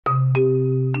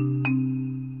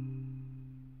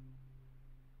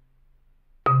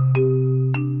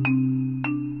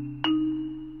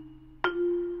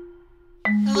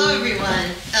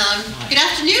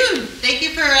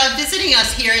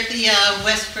the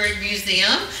Westford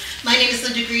Museum. My name is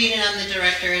Linda Green and I'm the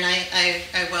director, and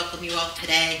I welcome you all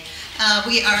today.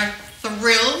 We are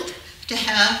thrilled to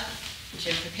have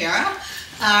Jim Pecora,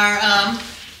 our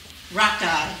rock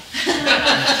guy.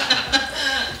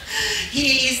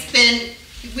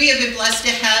 We have been blessed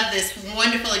to have this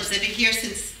wonderful exhibit here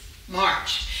since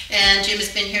March, and Jim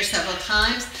has been here several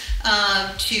times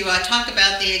to talk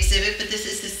about the exhibit, but this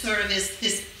is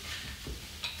his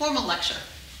formal lecture.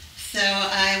 So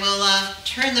I will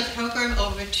turn the program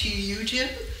over to you, Jim,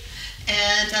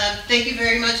 and thank you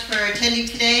very much for attending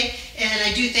today, and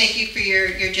I do thank you for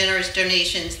your generous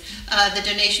donations. The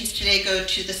donations today go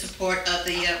to the support of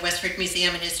the Westford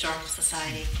Museum and Historical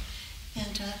Society.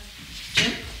 And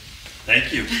Jim?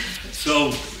 Thank you. So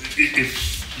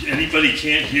if anybody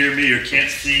can't hear me or can't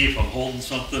see if I'm holding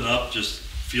something up, just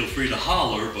feel free to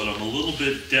holler, but I'm a little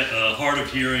bit hard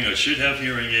of hearing. I should have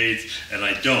hearing aids, and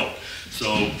I don't.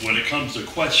 So when it comes to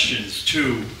questions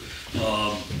too,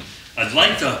 I'd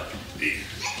like to,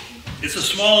 it's a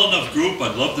small enough group,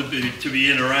 I'd love to be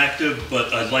interactive,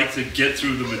 but I'd like to get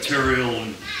through the material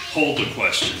and hold the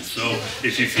questions. So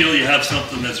if you feel you have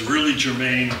something that's really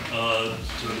germane to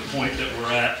the point that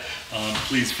we're at,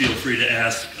 please feel free to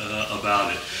ask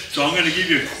about it. So I'm going to give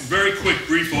you a very quick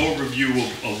brief overview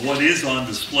of what is on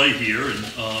display here,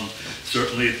 and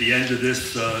certainly at the end of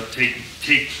this,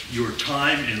 take your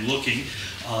time in looking.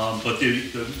 But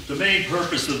the main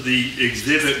purpose of the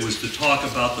exhibit was to talk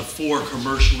about the 4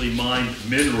 commercially mined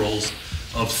minerals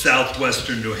of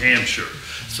southwestern New Hampshire.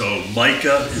 So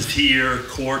mica is here,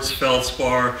 quartz,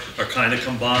 feldspar are kind of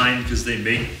combined because they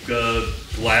make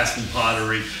glass and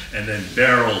pottery, and then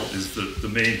beryl is the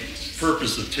main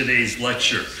purpose of today's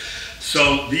lecture.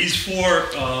 So these 4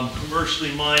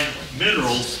 commercially mined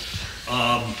minerals,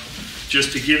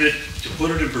 just to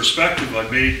put it in perspective, I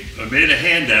made a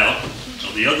handout.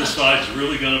 Now, the other side's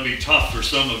really going to be tough for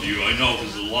some of you. I know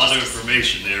there's a lot of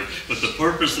information there, but the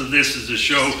purpose of this is to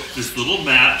show this little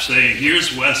map saying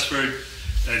here's Westford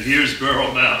and here's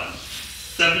Beryl Mountain,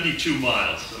 72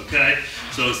 miles, okay?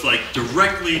 So it's like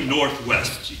directly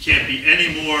northwest. You can't be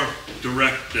any more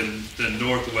direct than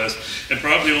northwest, and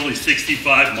probably only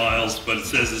 65 miles, but it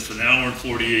says it's an hour and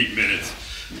 48 minutes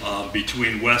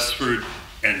between Westford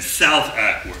and South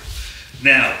Acworth.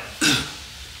 Now,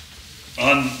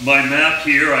 on my map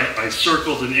here, I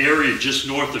circled an area just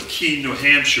north of Keene, New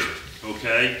Hampshire,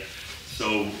 okay?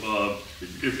 So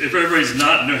if everybody's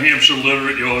not New Hampshire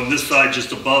literate, on this side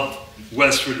just above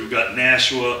Westford, we've got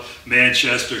Nashua,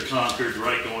 Manchester, Concord,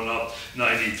 right, going up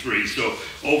 93. So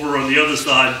over on the other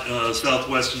side,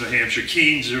 southwestern New Hampshire,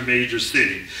 Keene's their major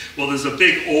city. Well, there's a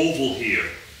big oval here,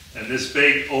 and this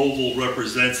big oval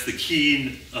represents the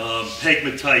Keene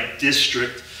pegmatite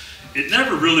district. It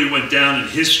never really went down in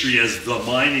history as the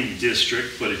mining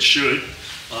district, but it should.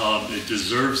 It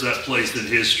deserves that place in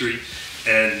history.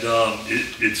 And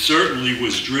it certainly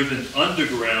was driven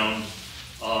underground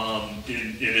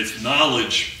in its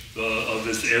knowledge of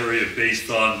this area based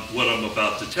on what I'm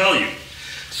about to tell you.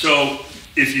 So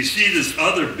if you see this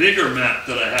other bigger map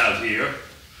that I have here,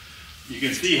 you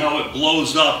can see how it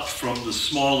blows up from the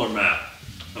smaller map.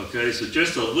 Okay, so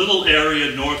just a little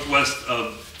area northwest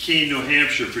of Keene, New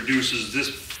Hampshire produces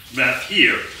this map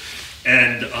here.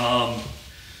 And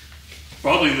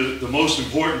probably the most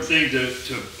important thing to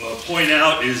point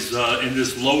out is in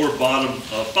this lower bottom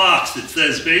box, it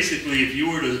says basically if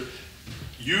you were to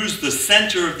use the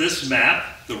center of this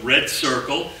map, the red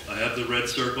circle, I have the red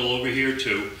circle over here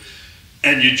too,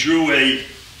 and you drew a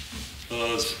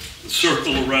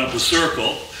circle around the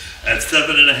circle at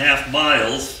 7.5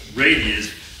 miles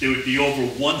radius, there would be over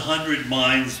 100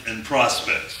 mines and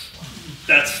prospects.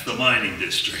 That's the mining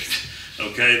district.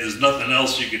 Okay, there's nothing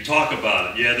else you can talk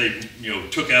about it. Yeah, they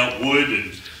took out wood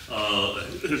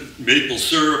and maple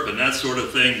syrup and that sort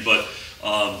of thing, but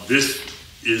this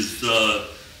is the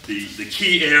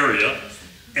key area.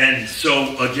 And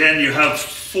so again, you have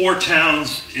 4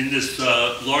 towns in this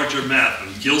larger map.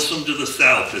 And Gilsum to the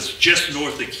south, it's just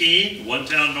north of Keene, 1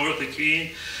 town north of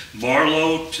Keene.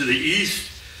 Marlow to the east,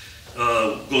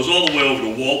 goes all the way over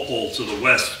to Walpole to the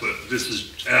west, but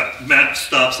this map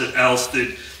stops at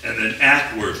Alsted, and then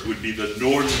Acworth would be the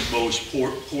northernmost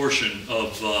portion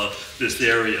of this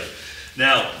area.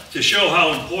 Now, to show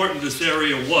how important this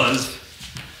area was,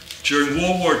 during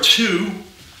World War II,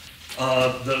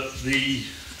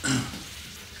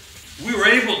 we were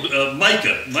able,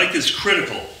 mica is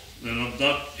critical, and I'm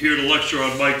not here to lecture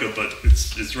on mica, but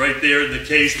it's right there in the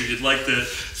case if you'd like to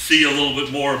see a little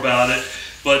bit more about it.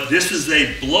 But this is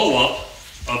a blow-up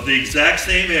of the exact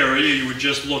same area you were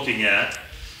just looking at,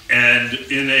 and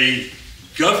in a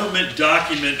government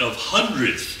document of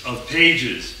hundreds of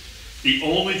pages, the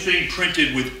only thing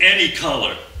printed with any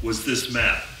color was this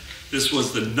map. This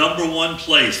was the #1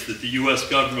 place that the U.S.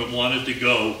 government wanted to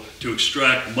go to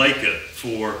extract mica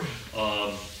for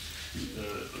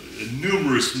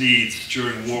numerous needs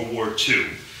during World War II.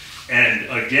 And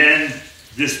again,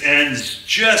 this ends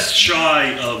just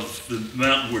shy of the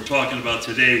mountain we're talking about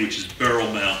today, which is Beryl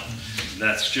Mountain. And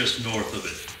that's just north of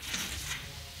it.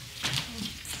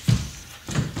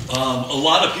 A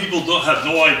lot of people have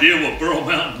no idea what Beryl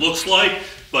Mountain looks like,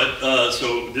 but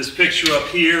so this picture up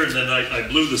here, and then I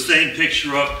blew the same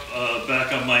picture up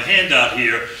back on my handout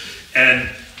here, and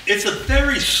it's a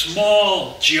very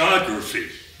small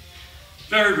geography,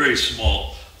 very, very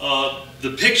small.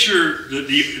 The picture,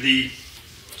 the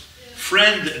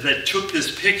friend that took this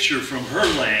picture from her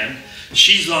land,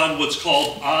 she's on what's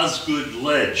called Osgood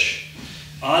Ledge.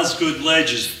 Osgood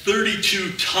Ledge is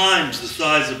 32 times the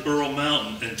size of Beryl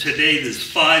Mountain, and today there's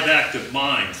 5 active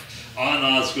mines on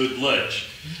Osgood Ledge.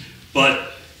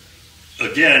 But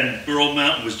again, Beryl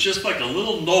Mountain was just like a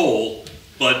little knoll,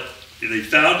 but they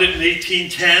found it in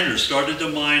 1810 or started to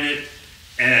mine it,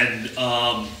 and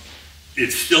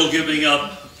it's still giving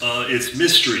up its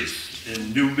mysteries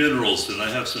and new minerals, and I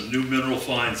have some new mineral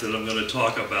finds that I'm going to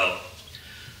talk about.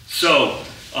 So,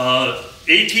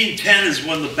 1810 is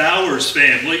when the Bowers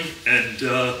family, and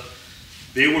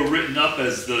they were written up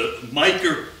as the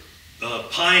mica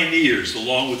pioneers,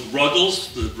 along with Ruggles,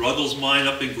 the Ruggles mine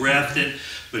up in Grafton.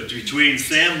 But between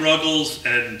Sam Ruggles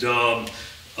and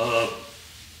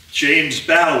James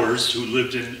Bowers, who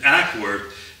lived in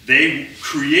Acworth, they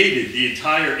created the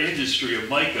entire industry of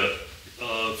mica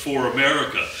for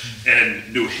America.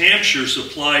 And New Hampshire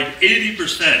supplied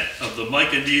 80% of the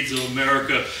mica needs of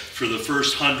America for the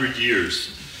first 100 years.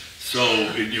 So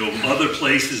in other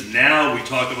places now we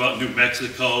talk about New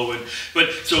Mexico,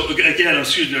 but so again,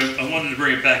 excuse me, I wanted to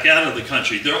bring it back out of the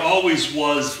country. There always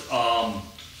was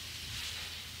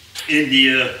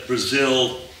India,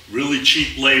 Brazil, really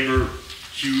cheap labor,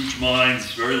 huge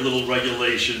mines, very little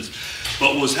regulations.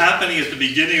 But what was happening at the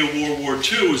beginning of World War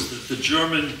II is that the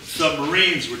German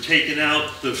submarines were taking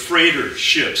out the freighter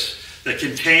ships that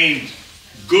contained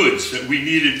goods that we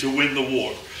needed to win the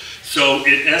war. So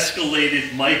it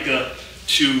escalated mica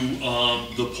to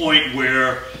the point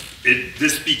where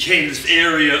this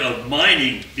area of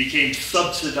mining became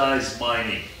subsidized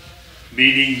mining,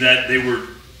 meaning that they were,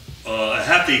 I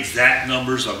have the exact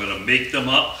numbers, I'm going to make them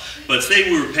up, but say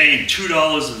we were paying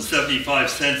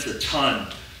 $2.75 a ton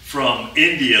from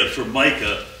India for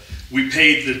mica, we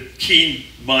paid the keen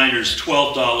miners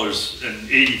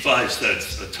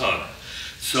 $12.85 a ton.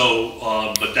 So,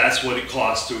 but that's what it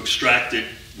costs to extract it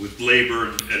with labor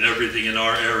and everything in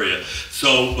our area.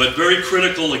 So, but very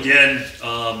critical again,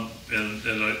 and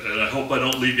I hope I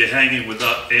don't leave you hanging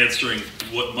without answering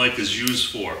what mica is used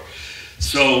for.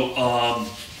 So,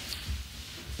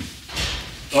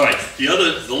 all right,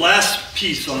 the last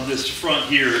piece on this front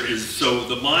here is, so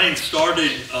the mine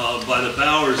started by the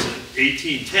Bowers in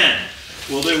 1810.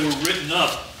 Well, they were written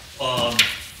up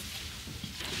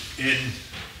in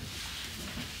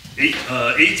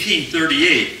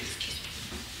 1838.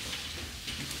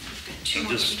 I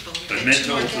meant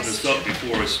to open this up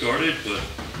before I started, but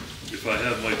if I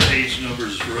have my page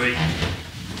numbers right.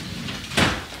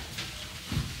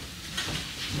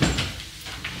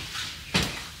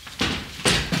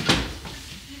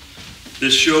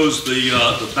 This shows the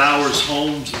Bowers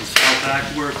homes in South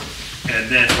Acworth, and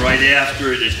then right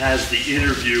after it, it has the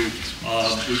interview,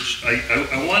 which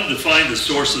I wanted to find the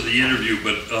source of the interview,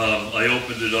 but I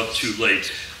opened it up too late.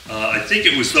 I think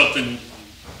it was something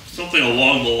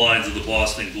along the lines of the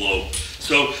Boston Globe.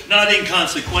 So not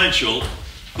inconsequential,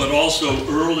 but also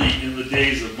early in the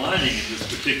days of mining in this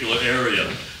particular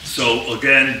area. So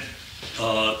again,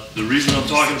 the reason I'm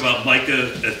talking about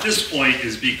mica at this point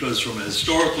is because from a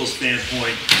historical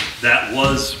standpoint, that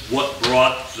was what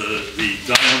brought the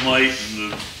dynamite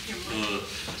and the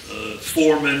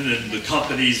foremen and the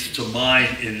companies to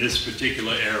mine in this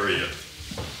particular area.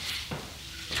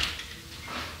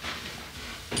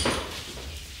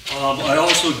 I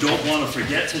also don't want to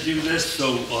forget to do this,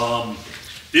 so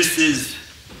this is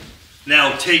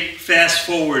now fast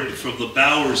forward from the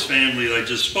Bowers family that I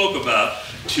just spoke about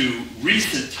to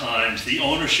recent times. The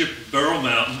ownership of Beryl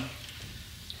Mountain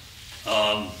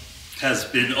has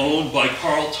been owned by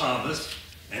Carl Thomas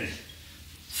and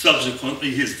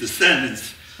subsequently his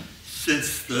descendants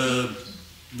since the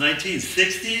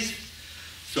 1960s.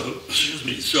 So, excuse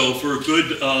me, so for a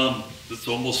good, it's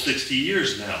almost 60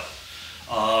 years now.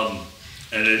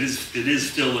 And it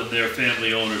is still in their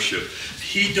family ownership.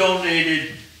 He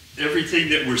donated everything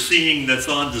that we're seeing that's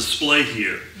on display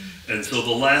here. And so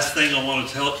the last thing I want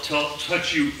to touch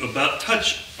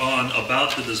on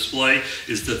about the display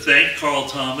is to thank Carl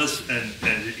Thomas, and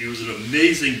he was an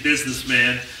amazing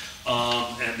businessman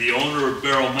and the owner of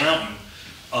Barrel Mountain.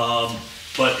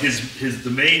 But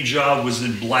the main job was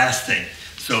in blasting.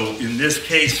 So in this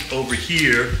case over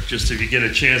here, just if you get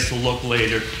a chance to look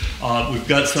later, we've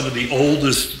got some of the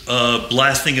oldest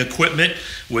blasting equipment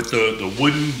with the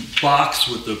wooden box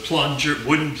with the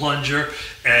wooden plunger,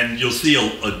 and you'll see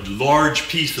a large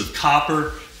piece of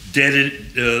copper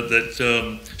deaded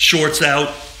that shorts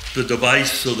out the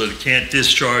device so that it can't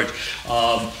discharge.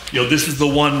 This is the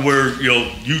one where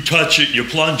you touch it, you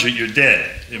plunge it, you're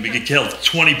dead. And we can kill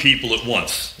 20 people at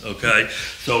once, okay?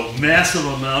 So massive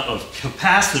amount of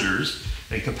capacitors,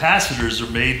 and capacitors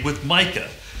are made with mica.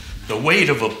 The weight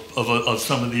of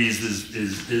some of these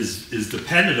is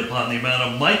dependent upon the amount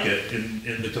of mica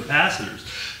in the capacitors.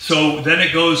 So then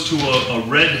it goes to a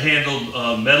red-handled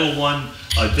metal one,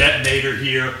 a detonator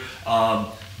here.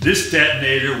 This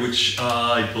detonator, which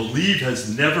I believe has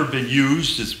never been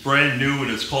used, it's brand new, and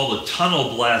it's called a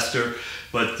tunnel blaster.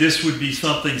 But this would be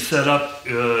something set up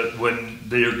when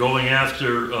they are going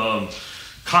after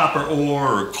copper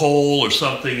ore or coal or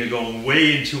something, and going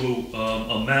way into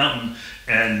a mountain,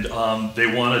 and they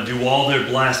want to do all their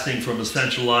blasting from a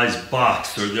centralized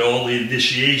box, or all the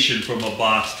initiation from a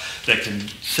box that can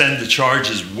send the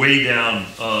charges way down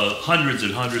hundreds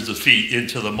and hundreds of feet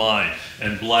into the mine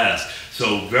and blast.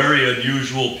 So very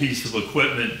unusual piece of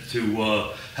equipment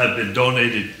to have been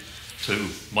donated to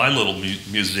my little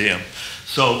museum.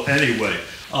 So anyway,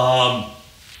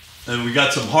 and we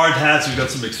got some hard hats, we've got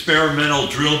some experimental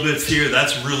drill bits here.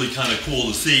 That's really kind of cool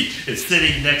to see. It's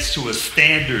sitting next to a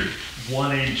standard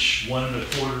 1-inch, 1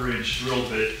 1/4 inch drill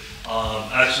bit.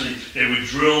 Actually, they would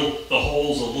drill the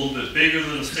holes a little bit bigger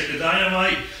than a stick of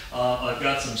dynamite. I've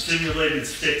got some simulated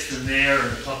sticks in there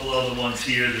and a couple other ones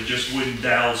here. They're just wooden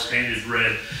dowels painted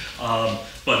red.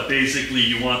 But basically,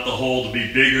 you want the hole to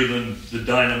be bigger than the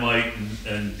dynamite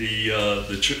and the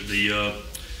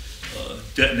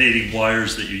detonating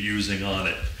wires that you're using on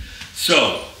it.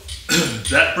 So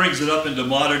that brings it up into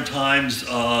modern times.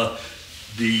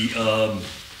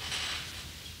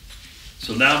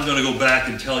 So now I'm going to go back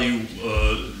and tell you,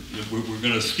 we're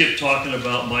going to skip talking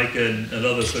about mica and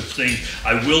other such things.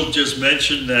 I will just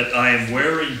mention that I am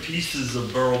wearing pieces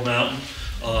of Barrel Mountain.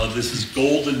 This is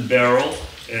golden beryl,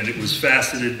 and it was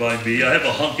faceted by me. I have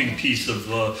a hunking piece of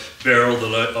beryl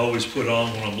that I always put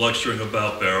on when I'm lecturing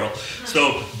about beryl.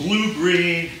 So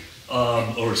blue-green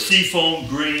or seafoam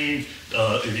green.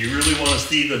 If you really want to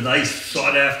see the nice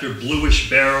sought-after bluish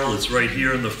beryl, it's right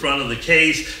here in the front of the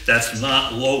case. That's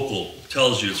not local. It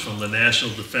tells you it's from the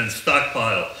National Defense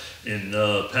Stockpile in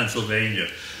Pennsylvania.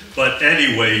 But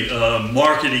anyway,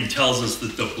 marketing tells us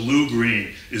that the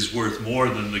blue-green is worth more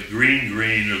than the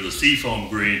green-green or the seafoam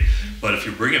green. But if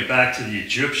you bring it back to the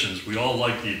Egyptians, we all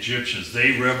like the Egyptians.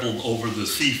 They reveled over the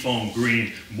seafoam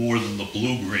green more than the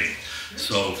blue-green.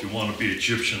 So if you want to be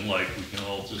Egyptian-like, we can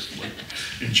all just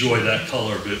enjoy that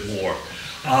color a bit more.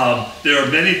 There are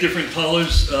many different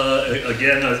colors.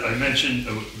 Again, I mentioned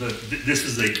this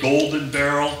is a golden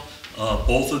beryl,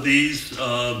 both of these.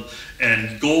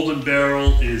 And golden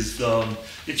beryl is,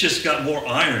 it's just got more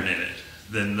iron in it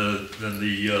than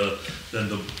the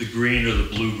green or the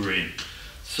blue-green.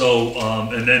 So,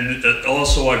 and then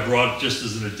also I brought, just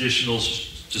as an additional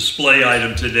display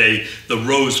item today, the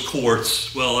rose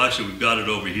quartz. Well, actually, we've got it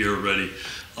over here already.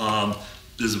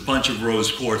 There's a bunch of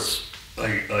rose quartz.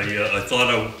 I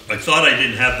thought I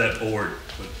didn't have that board,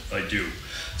 but I do.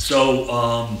 So,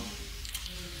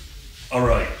 all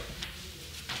right.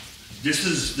 This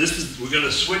is. We're going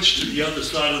to switch to the other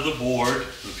side of the board.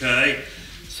 Okay.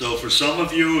 So for some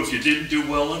of you, if you didn't do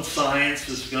well in science,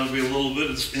 this is going to be a little bit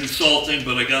insulting,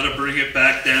 but I got to bring it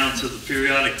back down to the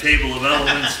periodic table of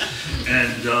elements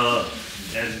and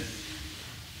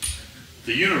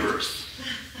the universe.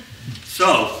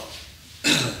 So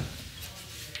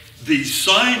the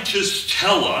scientists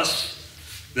tell us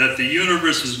that the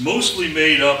universe is mostly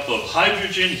made up of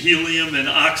hydrogen, helium, and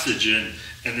oxygen,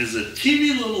 and there's a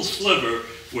teeny little sliver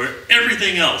where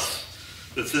everything else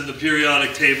that's in the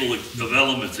periodic table of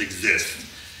elements exists.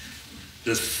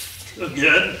 This,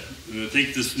 again, I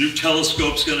think this new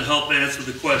telescope's going to help answer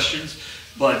the questions,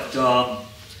 but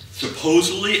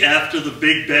supposedly after the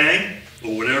Big Bang,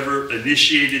 or whatever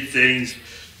initiated things,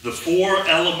 the 4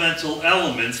 elemental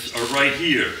elements are right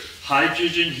here: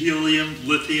 hydrogen, helium,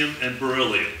 lithium, and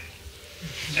beryllium.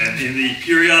 And in the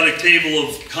periodic table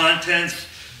of contents,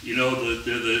 you know,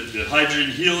 the hydrogen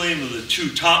and helium are the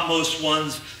 2 topmost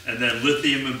ones, and then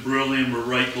lithium and beryllium are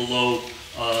right below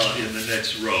in the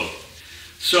next row.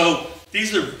 So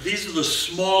these are the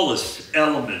smallest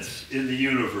elements in the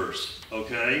universe,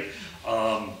 okay?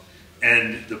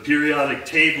 And the periodic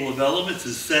table of elements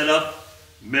is set up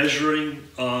measuring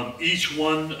each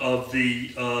one of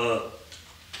the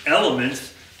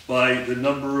elements by the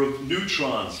number of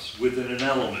neutrons within an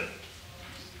element.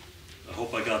 I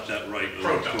hope I got that right.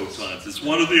 Protons. It's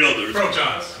one of the others.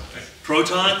 Protons.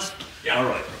 Protons? Yeah. All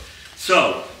right.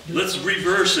 So let's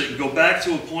reverse it and go back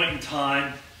to a point in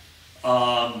time,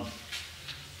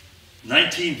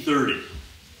 1930.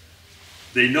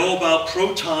 They know about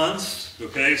protons,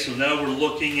 okay? So now we're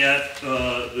looking at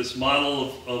this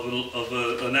model of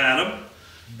an atom,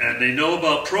 and they know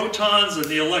about protons and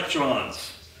the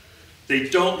electrons. They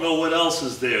don't know what else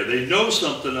is there. They know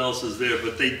something else is there,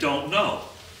 but they don't know.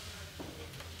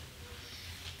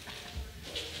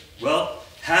 Well,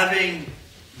 having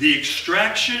the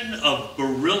extraction of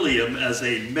beryllium as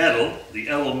a metal, the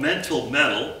elemental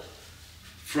metal,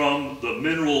 from the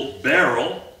mineral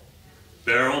beryl,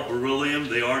 beryllium,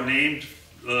 they are named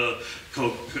that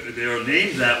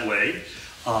way.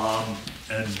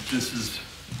 And this is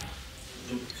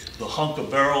the hunk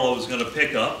of beryl I was going to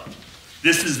pick up.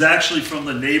 This is actually from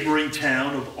the neighboring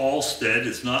town of Alstead.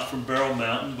 It's not from Beryl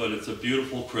Mountain, but it's a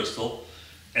beautiful crystal.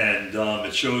 And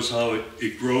it shows how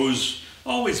it grows,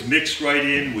 always mixed right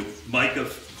in with mica,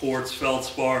 quartz,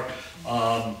 feldspar.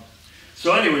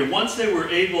 So anyway, once they were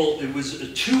able, it was a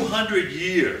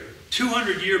 200-year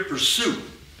pursuit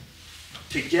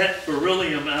to get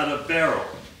beryllium out of beryl.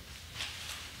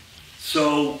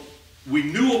 So we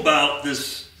knew about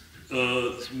this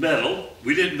metal.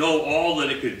 We didn't know all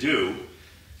that it could do,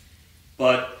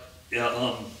 but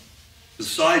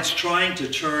besides trying to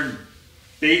turn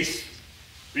base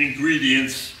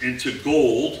ingredients into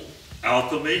gold,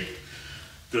 alchemy,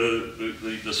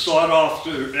 the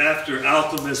sought-after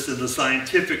alchemist in the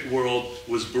scientific world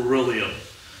was beryllium.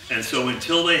 And so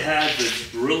until they had the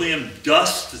beryllium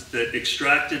dust that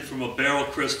extracted from a beryl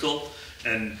crystal,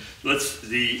 and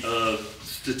the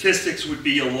statistics would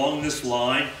be along this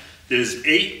line, there's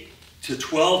 8 to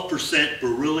 12%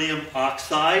 beryllium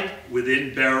oxide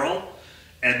within beryl,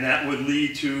 and that would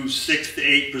lead to 6 to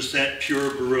 8%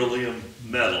 pure beryllium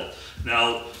metal.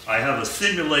 Now, I have a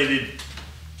simulated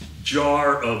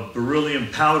jar of beryllium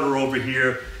powder over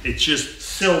here. It's just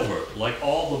silver, like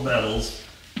all the metals.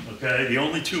 Okay, the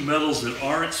only two metals that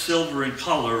aren't silver in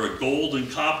color are gold and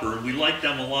copper, and we like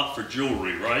them a lot for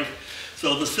jewelry, right?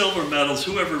 So the silver metals,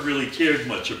 whoever really cared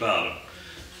much about them?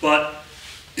 But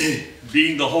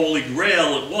being the holy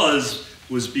grail it was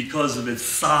because of its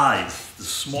size, the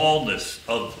smallness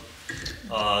of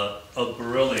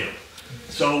beryllium.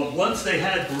 So once they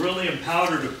had beryllium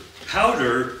powder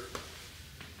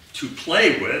to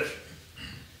play with,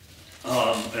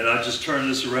 and I just turn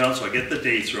this around so I get the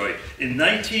dates right. In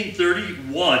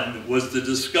 1931 was the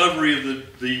discovery of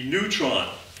the neutron,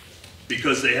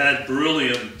 because they had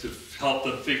beryllium to help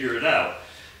them figure it out.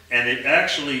 And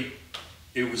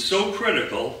it was so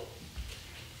critical,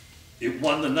 it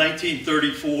won the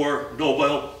 1934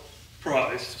 Nobel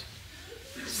Prize.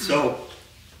 So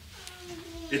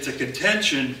it's a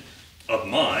contention of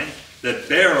mine that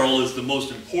beryl is the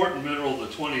most important mineral of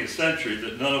the 20th century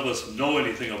that none of us know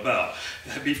anything about.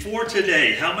 Before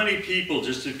today, how many people,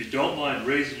 just if you don't mind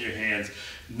raising your hands,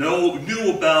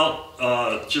 knew about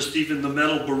just even the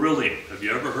metal beryllium? Have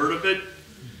you ever heard of it?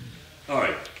 All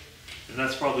right, and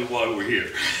that's probably why we're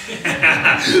here.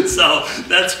 So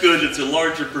that's good. It's a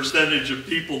larger percentage of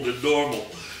people than normal.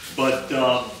 But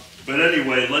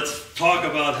anyway, let's talk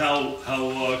about how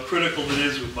critical it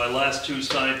is with my last two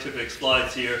scientific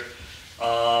slides here.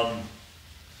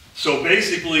 So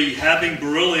basically, having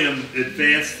beryllium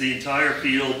advanced the entire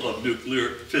field of nuclear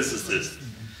physicists,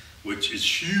 which is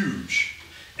huge.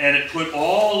 And it put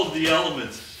all of the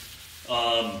elements,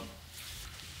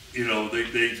 you know,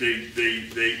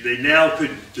 they now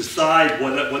could decide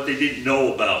what they didn't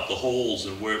know about, the holes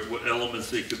and what elements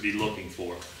they could be looking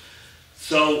for.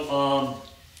 So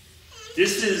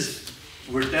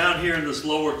we're down here in this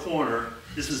lower corner.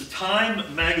 This is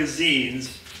Time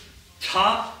Magazine's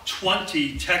top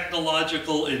 20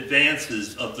 technological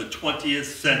advances of the 20th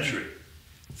century.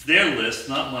 It's their list,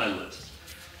 not my list.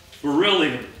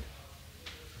 Beryllium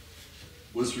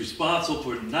was responsible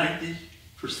for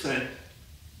 90%,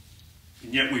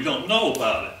 and yet we don't know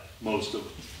about it, most of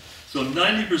them. So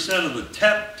 90% of the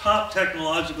top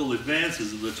technological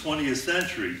advances of the 20th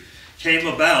century came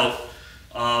about,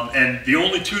 and the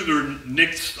only two that are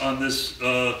nixed on this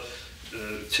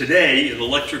today, an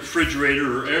electric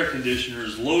refrigerator or air conditioner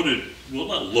is loaded, well,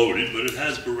 not loaded, but it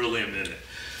has beryllium in it.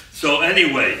 So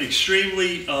anyway,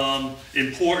 extremely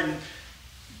important,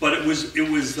 but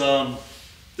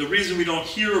there the reason we don't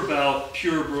hear about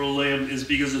pure beryllium is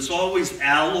because it's always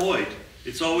alloyed.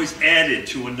 It's always added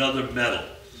to another metal.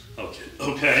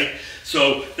 Okay?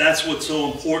 So that's what's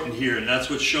so important here, and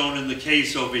that's what's shown in the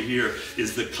case over here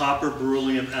is the copper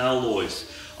beryllium alloys.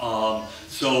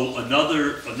 So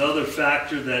another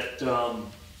factor that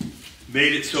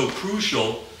made it so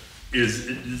crucial is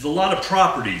there's a lot of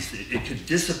properties. It could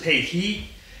dissipate heat,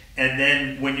 and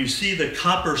then when you see the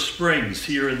copper springs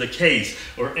here in the case,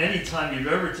 or anytime you've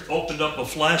ever opened up a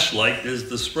flashlight, there's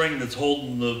the spring that's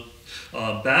holding the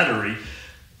battery.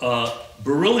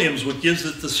 Beryllium's what gives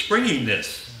it the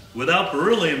springiness. Without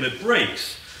beryllium, it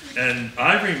breaks. And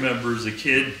I remember as a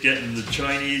kid getting the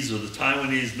Chinese or the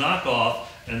Taiwanese knockoff,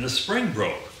 and the spring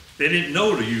broke. They didn't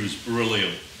know to use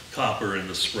beryllium copper in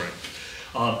the spring.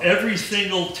 Every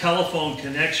single telephone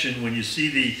connection, when you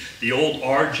see the old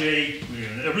RJ,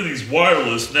 everything's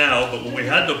wireless now, but when we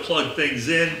had to plug things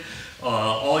in,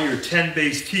 all your 10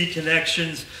 base T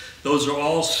connections, those are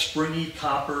all springy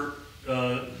copper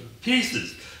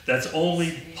pieces. That's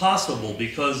only possible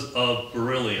because of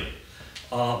beryllium.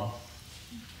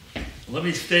 Let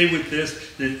me stay with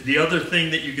this. The other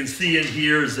thing that you can see in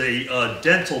here is a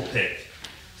dental pick.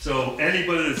 So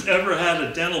anybody that's ever had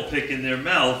a dental pick in their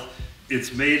mouth,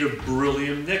 it's made of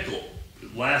beryllium nickel.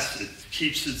 It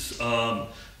keeps its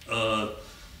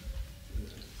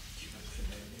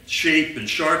shape and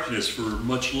sharpness for a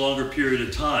much longer period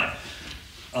of time.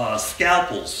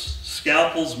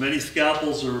 Scalpels, many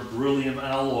scalpels are beryllium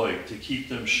alloy to keep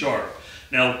them sharp.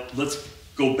 Now let's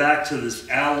go back to this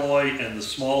alloy and the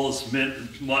smallest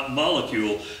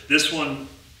molecule. This one,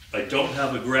 I don't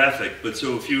have a graphic, but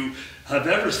so if you have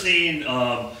ever seen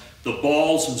the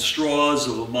balls and straws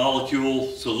of a molecule,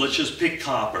 so let's just pick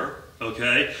copper,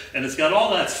 okay? And it's got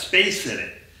all that space in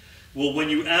it. Well, when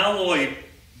you alloy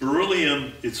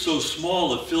beryllium, it's so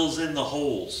small it fills in the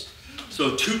holes.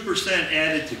 So 2%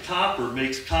 added to copper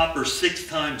makes copper 6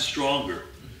 times stronger.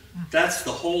 That's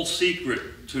the whole secret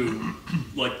to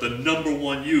like the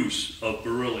 #1 use of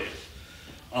beryllium.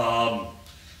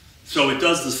 So it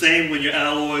does the same when you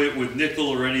alloy it with nickel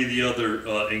or any of the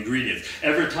other ingredients.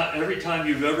 Every time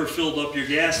you've ever filled up your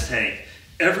gas tank,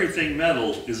 everything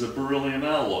metal is a beryllium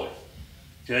alloy.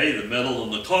 Okay, the metal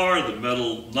in the car, the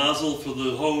metal nozzle for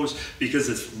the hose, because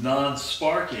it's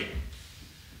non-sparking.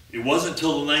 It wasn't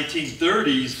until the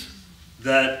 1930s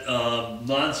that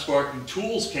non-sparking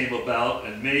tools came about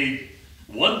and made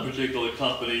one particular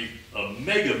company a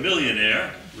mega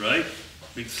millionaire, right?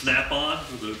 Big Snap-on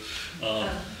for the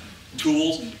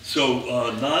tools. So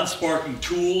non-sparking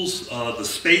tools, the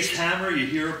space hammer you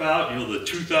hear about, the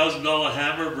 $2,000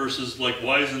 hammer versus like,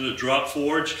 why isn't it drop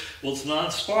forge? Well, it's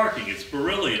non-sparking, it's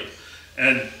beryllium.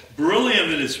 And beryllium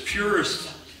in its purest,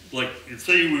 like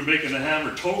say you were making a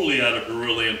hammer totally out of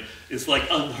beryllium, it's like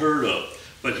unheard of.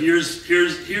 But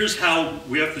here's how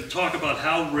we have to talk about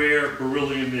how rare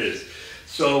beryllium is.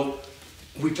 So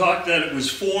we talked that it was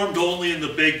formed only in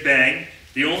the Big Bang.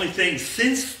 The only thing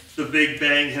since the Big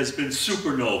Bang has been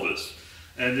supernovas.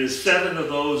 And there's 7 of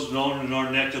those known in our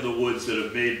neck of the woods that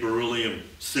have made beryllium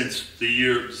since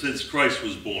Christ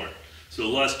was born. So the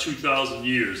last 2,000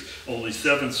 years, only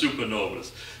 7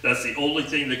 supernovas. That's the only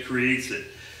thing that creates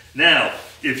it. Now,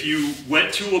 if you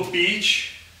went to a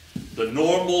beach, the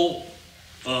normal,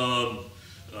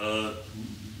 the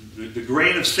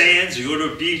grain of sands, you go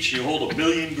to a beach, you hold 1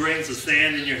 million grains of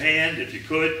sand in your hand, if you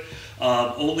could,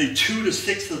 only 2 to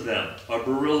 6 of them are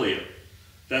beryllium.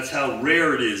 That's how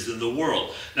rare it is in the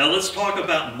world. Now let's talk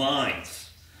about mines.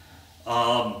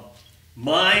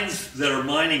 Mines that are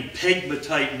mining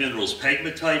pegmatite minerals.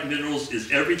 Pegmatite minerals is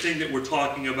everything that we're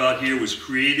talking about here was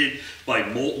created by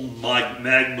molten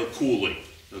magma cooling,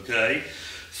 okay?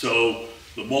 So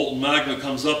the molten magma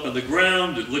comes up in the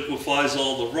ground, it liquefies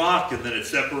all the rock, and then it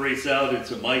separates out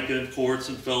into mica and quartz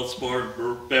and feldspar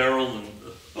and beryl and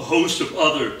a host of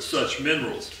other such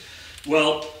minerals.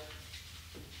 Well,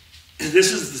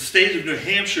 this is the state of New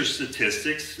Hampshire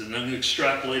statistics, and I'm going to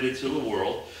extrapolate it to the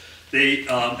world. They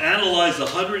analyzed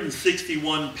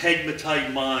 161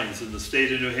 pegmatite mines in the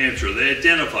state of New Hampshire. They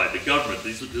identified, the government,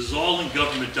 this is all in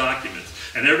government documents.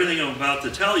 And everything I'm about to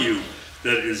tell you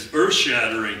that is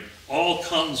earth-shattering all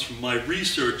comes from my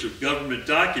research of government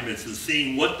documents and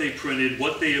seeing what they printed,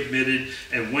 what they admitted,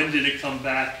 and when did it come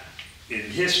back in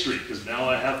history, because now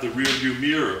I have the rearview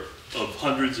mirror of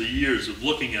hundreds of years of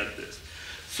looking at this.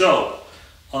 So,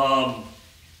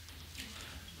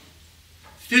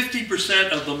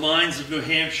 50% of the mines of New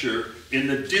Hampshire in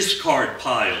the discard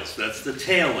piles, that's the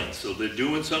tailings, so they're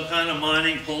doing some kind of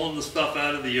mining, pulling the stuff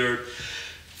out of the earth,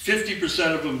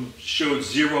 50% of them showed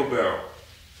 0 beryl.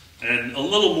 and a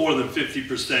little more than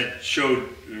 50%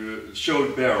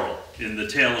 showed beryl in the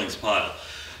tailings pile.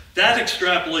 That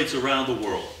extrapolates around the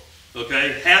world.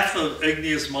 Okay, half of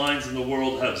igneous mines in the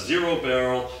world have 0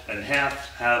 beryl, and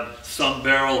half have some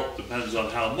beryl, depends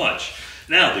on how much.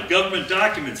 Now, the government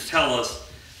documents tell us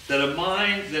that a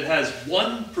mine that has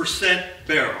 1%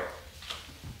 beryl,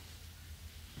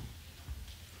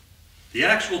 the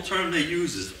actual term they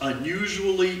use is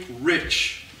unusually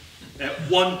rich at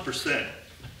 1%.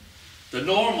 The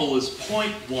normal is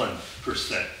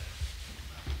 0.1%.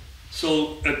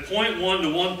 So at 0.1 to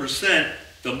 1%,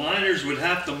 the miners would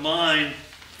have to mine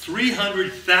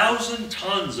 300,000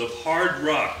 tons of hard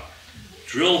rock,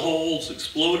 drill holes,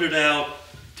 explode it out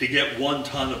to get 1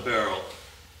 ton of beryl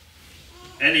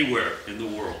anywhere in the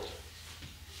world.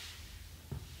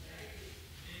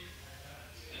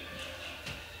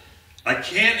 I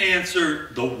can't answer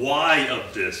the why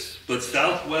of this, but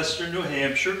southwestern New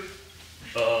Hampshire,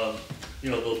 you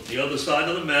know, the other side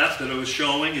of the map that I was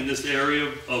showing in this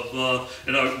area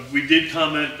of, we did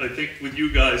comment, I think, with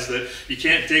you guys that you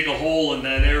can't dig a hole in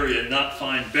that area and not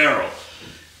find beryl.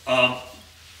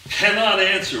 Cannot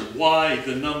answer why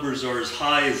the numbers are as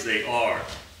high as they are,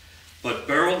 but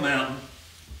Beryl Mountain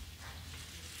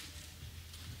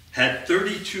had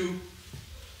 32%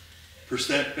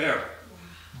 beryl.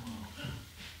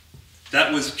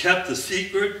 That was kept a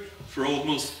secret for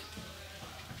almost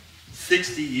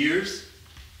 60 years.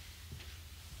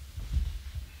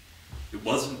 It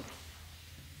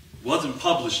wasn't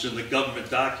published in the government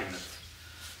documents.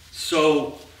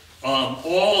 So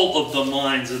all of the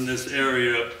mines in this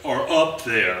area are up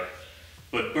there,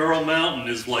 but Beryl Mountain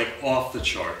is like off the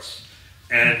charts.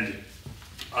 And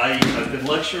I've been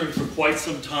lecturing for quite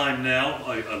some time now.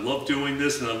 I love doing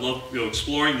this, and I love, you know,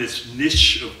 exploring this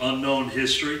niche of unknown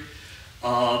history.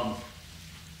 But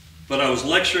I was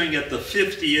lecturing at the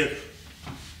 50th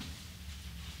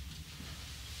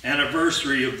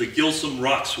anniversary of the Gilsum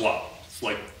rock swap. It's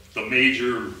like the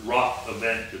major rock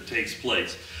event that takes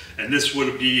place. And this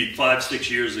would be 5-6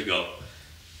 years ago.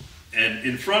 And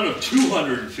in front of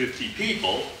 250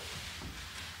 people,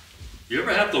 you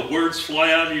ever have the words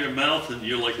fly out of your mouth and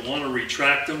you like want to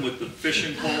retract them with the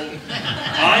fishing pole?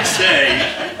 I say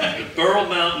that Beryl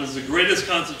Mountain is the greatest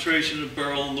concentration of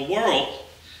beryl in the world.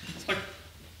 It's like,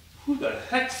 who the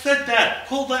heck said that?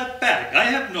 Pull that back. I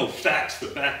have no facts to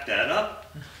back that up.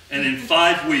 And in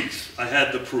 5 weeks, I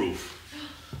had the proof.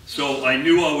 So I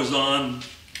knew I was on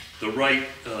the right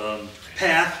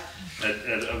path at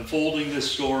unfolding this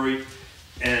story.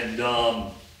 And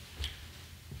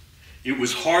it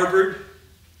was Harvard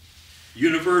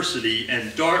University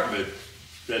and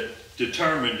Dartmouth that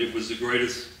determined it was the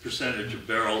greatest percentage of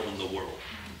beryl in the world.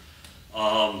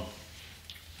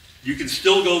 You can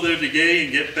still go there today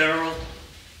and get beryl.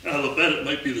 I'll bet it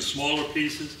might be the smaller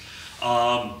pieces.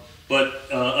 But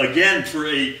again, for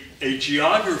a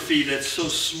geography that's so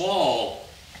small,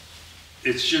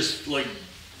 it's just like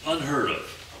unheard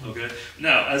of, okay?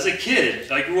 Now, as a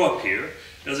kid, I grew up here.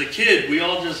 As a kid, we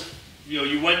all just, you know,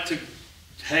 you went to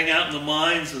hang out in the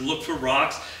mines and look for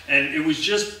rocks, and it was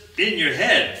just in your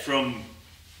head from,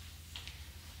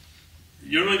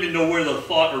 you don't even know where the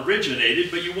thought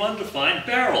originated, but you wanted to find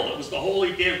beryl. That was the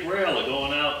holy grail of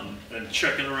going out and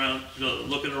checking around, you know,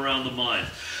 looking around the mines.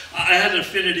 I had an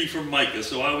affinity for mica,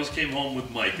 so I always came home with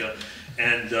mica,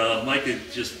 and mica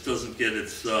just doesn't get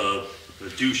its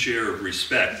due share of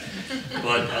respect,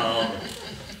 but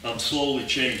I'm slowly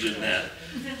changing that.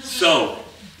 So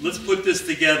let's put this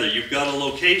together. You've got a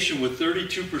location with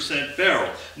 32% beryl.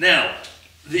 Now,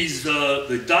 these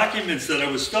the documents that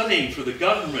I was studying for the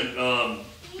government,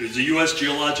 there's the U.S.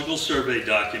 Geological Survey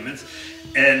documents,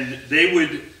 and they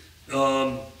would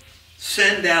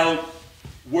send out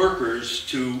workers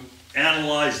to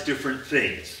analyze different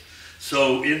things.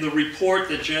 So in the report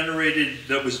that generated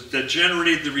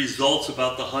the results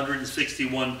about the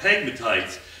 161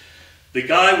 pegmatites, the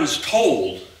guy was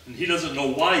told, and he doesn't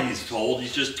know why he's told,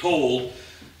 he's just told,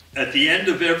 at the end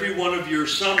of every one of your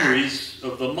summaries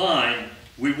of the mine,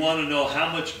 we want to know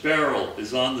how much beryl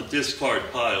is on the discard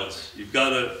piles. You've got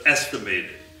to estimate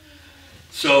it.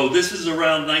 So this is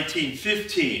around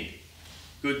 1915,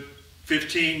 good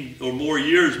 15 or more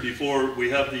years before we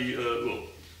have the, well,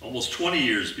 almost 20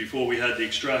 years before we had the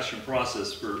extraction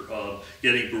process for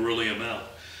getting beryllium out.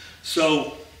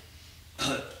 So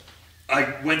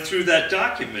I went through that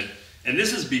document, and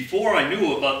this is before I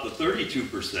knew about the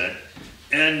 32%,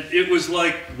 and it was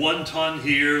like 1 ton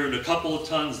here and a couple of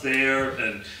tons there,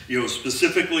 and you know,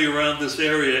 specifically around this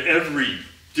area, every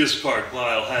discard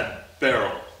pile had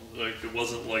beryl. Like, it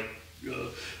wasn't like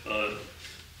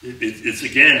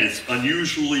it's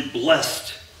unusually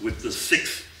blessed with the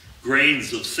 6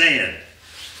 grains of sand.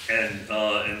 And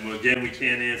again, we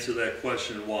can't answer that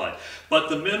question why. But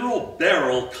the mineral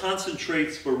beryl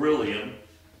concentrates beryllium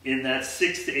in that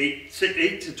 8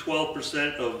 to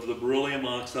 12% of the beryllium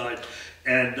oxide,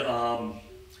 and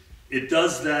it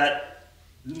does that.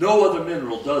 No other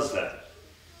mineral does that.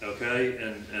 Okay,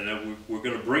 and we're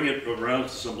going to bring it around to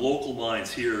some local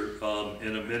mines here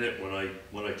in a minute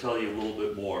when I tell you a little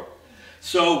bit more.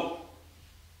 So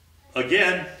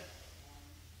again,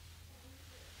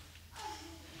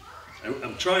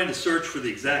 I'm trying to search for the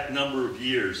exact number of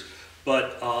years,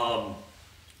 but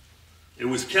it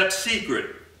was kept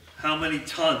secret how many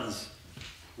tons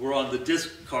were on the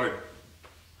discard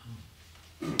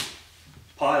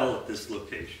pile at this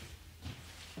location.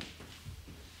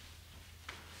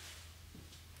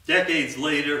 Decades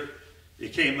later,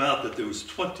 it came out that there was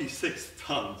 26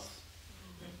 tons.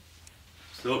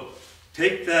 So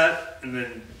take that and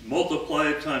then multiply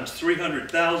it times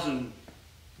 300,000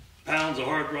 pounds of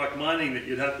hard rock mining that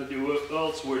you'd have to do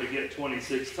elsewhere to get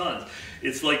 26 tons.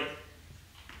 It's like,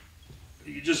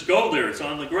 you just go there, it's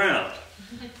on the ground.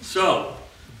 So,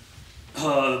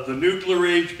 the nuclear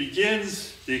age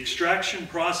begins. The extraction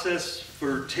process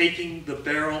for taking the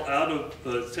beryl out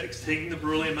of, taking the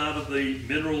beryllium out of the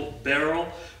mineral beryl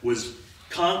was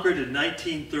conquered in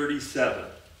 1937.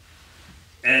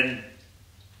 And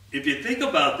if you think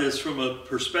about this from a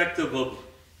perspective of,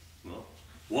 well,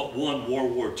 what won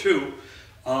World War II,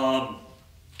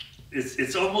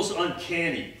 it's almost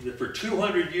uncanny that for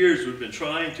 200 years we've been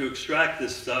trying to extract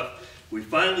this stuff. We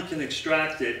finally can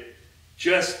extract it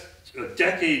just a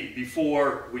decade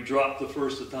before we dropped the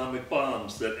first atomic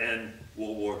bombs that end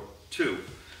World War II.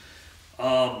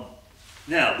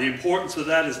 Now, the importance of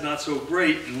that is not so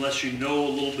great unless you know a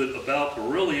little bit about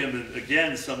beryllium and,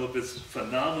 again, some of its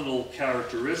phenomenal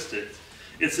characteristics.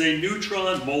 It's a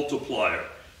neutron multiplier.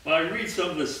 When I read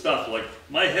some of this stuff, like,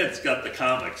 my head's got the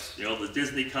comics, you know, the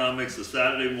Disney comics, the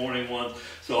Saturday morning ones.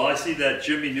 So I see that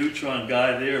Jimmy Neutron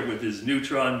guy there with his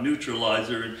neutron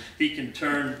neutralizer, and he can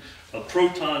turn a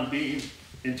proton beam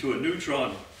into a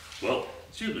neutron. Well,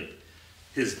 excuse me.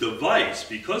 His device,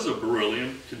 because of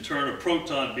beryllium, can turn a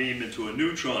proton beam into a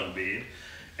neutron beam.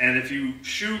 And if you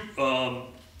shoot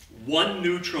one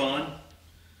neutron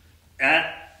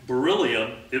at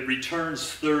beryllium, it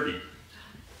returns 30.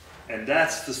 And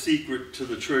that's the secret to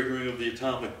the triggering of the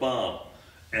atomic bomb.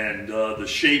 And the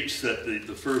shapes that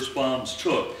the first bombs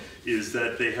took is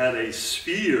that they had a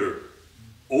sphere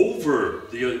over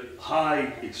the high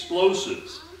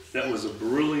explosives that was a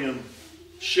beryllium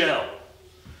shell.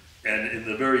 And in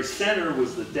the very center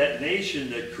was the detonation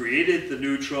that created the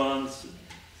neutrons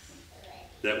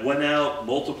that went out,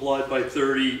 multiplied by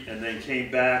 30, and then came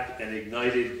back and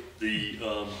ignited the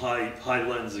high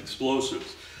lens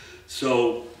explosives.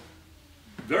 So,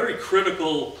 very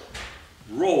critical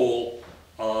role,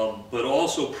 but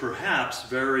also perhaps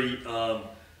very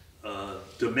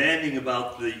demanding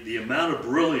about the amount of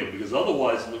beryllium, because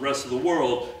otherwise in the rest of the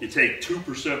world, you take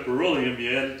 2% beryllium,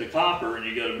 you add it to copper, and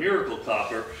you get a miracle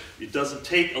copper. It doesn't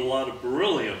take a lot of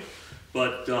beryllium,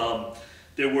 but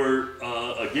there were,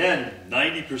 again,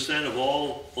 90% of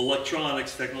all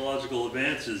electronics, technological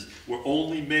advances were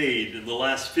only made in the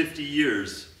last 50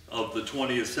 years of the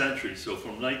 20th century, so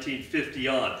from 1950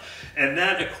 on. And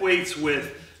that equates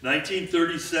with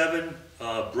 1937,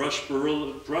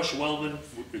 Brush-Wellman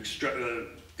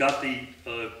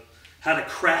had a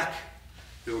crack.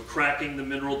 They were cracking the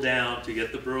mineral down to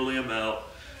get the beryllium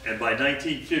out. And by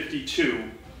 1952,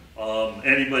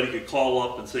 anybody could call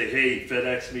up and say, hey,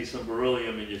 FedEx me some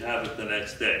beryllium, and you'd have it the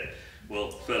next day.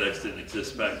 Well, FedEx didn't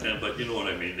exist back then, but you know what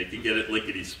I mean. They could get it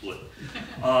lickety-split.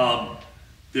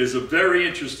 There's a very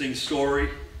interesting story.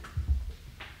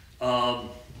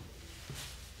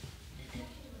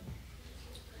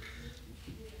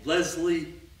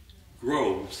 Leslie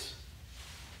Groves,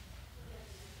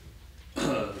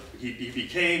 he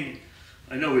became,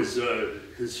 I know his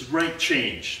rank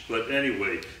changed, but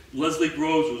anyway, Leslie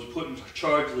Groves was put in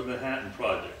charge of the Manhattan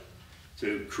Project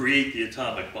to create the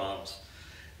atomic bombs.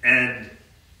 And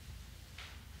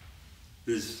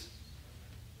there's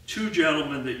two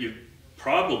gentlemen that you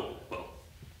probably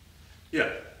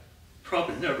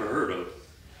never heard of.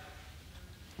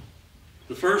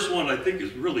 The first one I think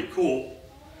is really cool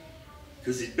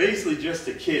because he's basically just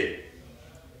a kid,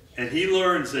 and he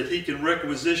learns that he can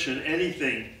requisition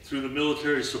anything through the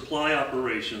military supply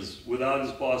operations without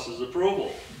his boss's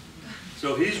approval.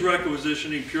 So he's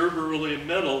requisitioning pure beryllium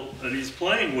metal, and he's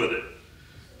playing with it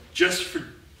just for,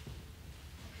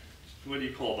 what do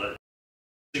you call that?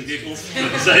 Giggles?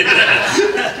 Say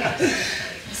that.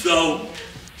 So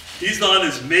he's on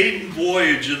his maiden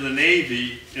voyage in the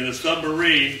Navy in a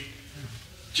submarine,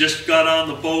 just got on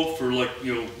the boat for like,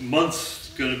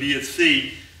 months, going to be at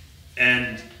sea,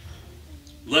 and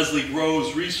Leslie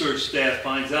Grove's research staff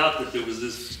finds out that there was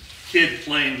this kid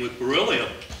playing with beryllium.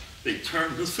 They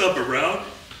turned the sub around,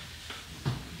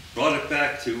 brought it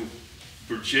back to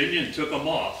Virginia, and took him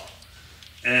off.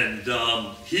 And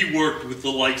he worked with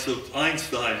the likes of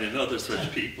Einstein and other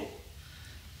such people.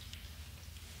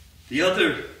 The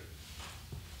other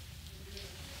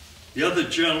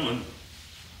gentleman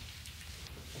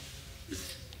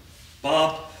is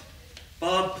Bob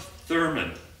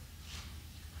Thurman.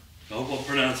 I hope I'm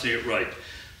pronouncing it right.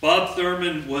 Bob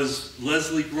Thurman was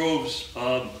Leslie Grove's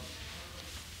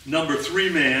number 3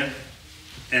 man,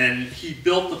 and he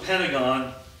built the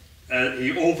Pentagon.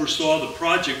 He oversaw the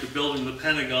project of building the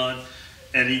Pentagon,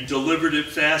 and he delivered it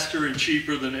faster and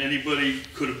cheaper than anybody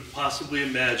could have possibly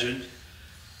imagined.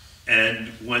 And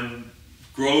when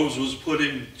Groves was put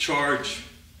in charge,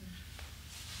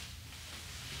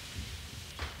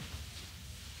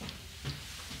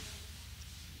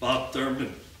 Bob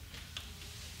Thurman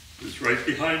was right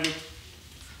behind him.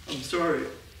 I'm sorry.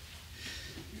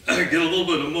 I get a little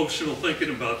bit emotional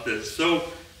thinking about this. So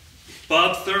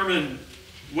Bob Thurman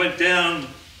went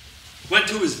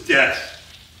to his death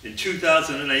in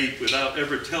 2008 without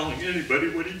ever telling anybody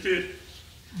what he did.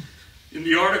 In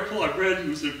the article I read, he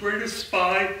was the greatest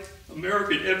spy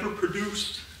America ever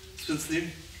produced since the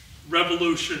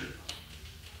Revolution,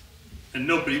 and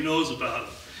nobody knows about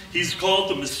him. He's called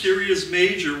the mysterious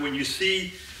major. When you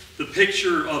see the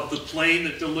picture of the plane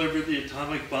that delivered the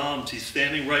atomic bombs, he's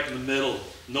standing right in the middle.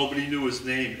 Nobody knew his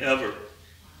name ever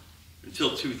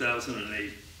until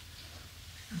 2008.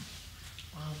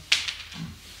 Wow.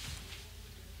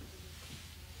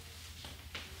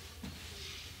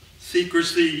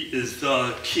 Secrecy is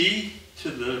key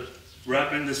to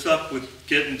wrapping this up with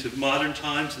getting to modern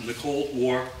times and the Cold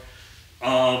War.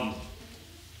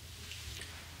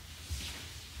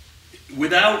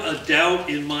 Without a doubt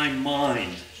in my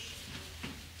mind,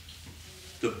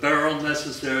 the barrel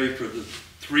necessary for the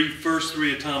first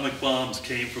three atomic bombs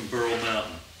came from Burl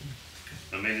Mountain.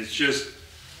 I mean, it's just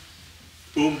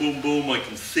boom, boom, boom, I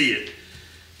can see it.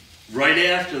 Right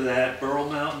after that, Burl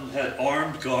Mountain had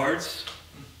armed guards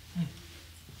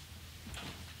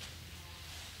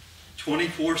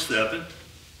 24/7.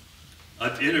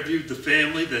 I've interviewed the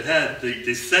family that had, the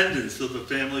descendants of the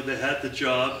family that had the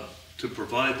job to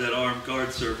provide that armed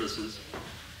guard services.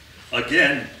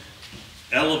 Again,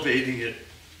 elevating it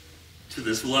to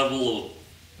this level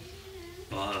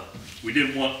of, we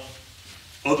didn't want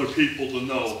other people to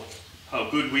know how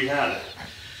good we had it.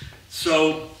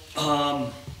 So,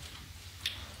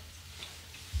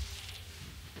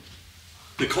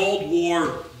 the Cold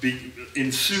War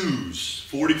ensues,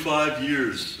 45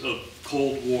 years of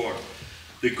Cold War.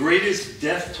 The greatest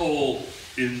death toll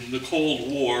in the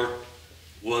Cold War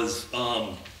was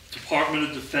Department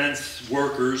of Defense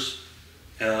workers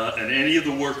and any of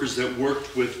the workers that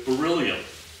worked with beryllium.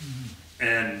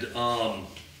 And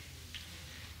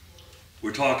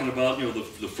we're talking about, you know,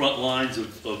 the front lines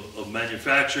of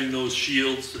manufacturing those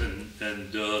shields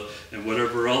and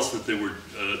whatever else that they were.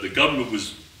 The government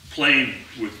was playing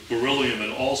with beryllium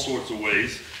in all sorts of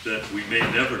ways that we may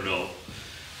never know.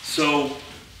 So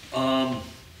I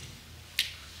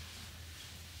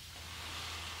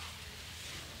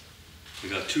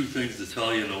got two things to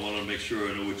tell you, and I want to make sure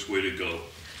I know which way to go.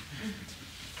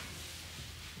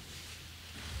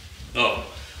 Oh.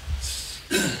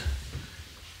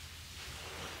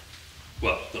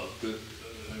 Well,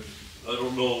 I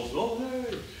don't know. Oh,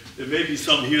 hey. There may be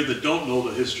some here that don't know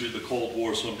the history of the Cold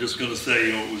War, so I'm just going to say,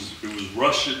 you know, it was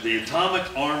Russia, the atomic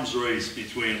arms race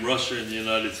between Russia and the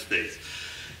United States.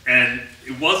 And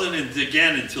it wasn't,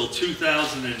 again, until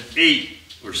 2008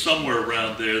 or somewhere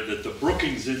around there that the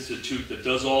Brookings Institute, that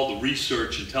does all the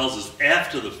research and tells us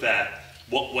after the fact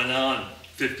what went on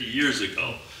 50 years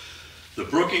ago. The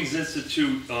Brookings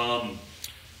Institute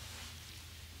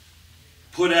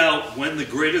put out when the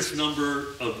greatest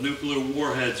number of nuclear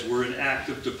warheads were in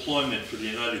active deployment for the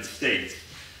United States.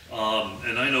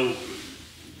 And I know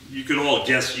you could all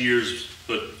guess years,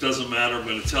 but it doesn't matter. I'm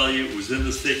going to tell you it was in the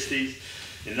 60s.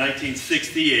 In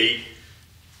 1968,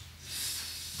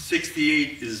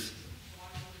 68 is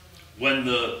when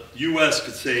the U.S.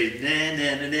 could say, nah,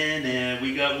 nah, nah, nah, nah,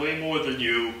 we got way more than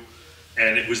you.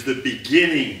 And it was the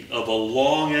beginning of a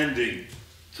long ending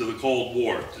to the Cold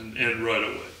War. It didn't end right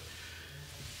away.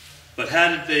 But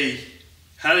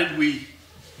how did we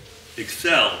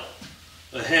excel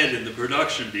ahead in the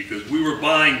production? Because we were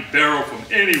buying barrel from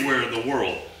anywhere in the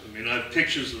world. I mean, I have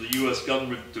pictures of the U.S.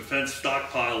 government defense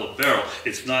stockpile of barrel.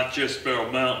 It's not just Barrel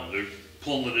Mountain. There's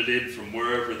pulling it in from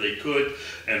wherever they could,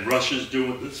 and Russia's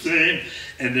doing the same.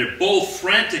 And they're both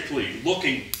frantically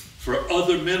looking for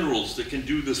other minerals that can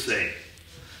do the same.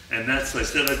 And that's, I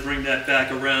said I'd bring that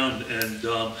back around, and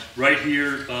right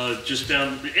here, just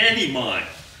down any mine,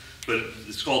 but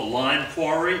it's called Lime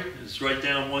Quarry. It's right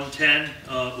down 110,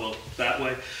 well, that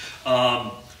way,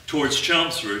 towards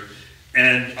Chelmsford.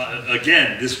 And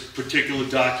again, this particular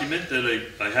document that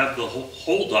I have the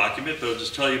whole document, but I'll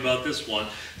just tell you about this one.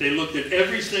 They looked at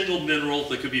every single mineral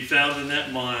that could be found in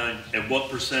that mine and what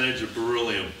percentage of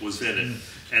beryllium was in it.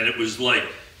 And it was like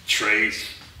trace,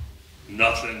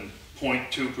 nothing,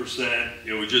 0.2%,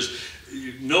 you know, just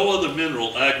no other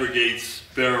mineral aggregates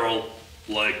beryl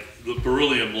like the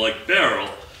beryllium like beryl,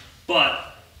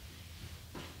 but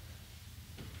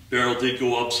beryl did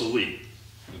go obsolete,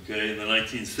 okay, in the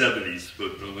 1970s,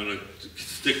 but I'm going to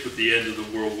stick with the end of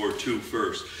the World War II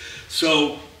first.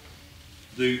 So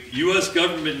the U.S.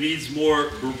 government needs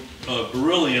more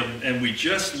beryllium, and we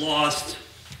just lost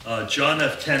John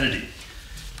F. Kennedy,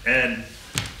 and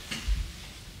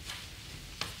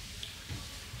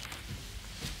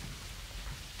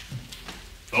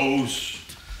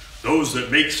those that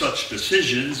make such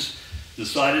decisions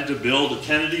decided to build a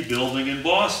Kennedy building in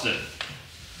Boston,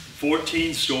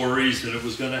 14 stories, and it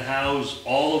was going to house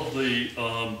all of the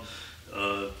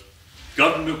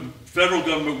federal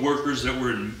government workers that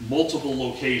were in multiple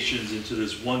locations into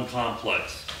this one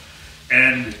complex.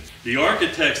 And the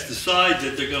architects decide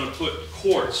that they're going to put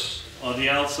quartz on the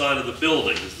outside of the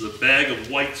building. This is a bag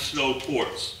of white snow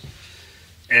quartz.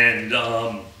 And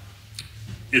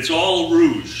it's all a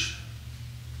rouge.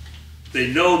 They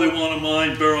know they want to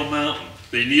mine Beryl Mountain.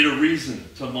 They need a reason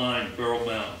to mine Beryl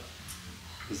Mountain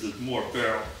because there's more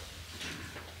beryl.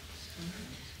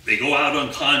 They go out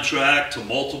on contract to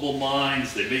multiple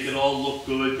mines. They make it all look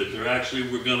good, that they're actually,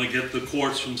 we're going to get the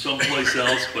quartz from someplace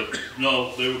else, but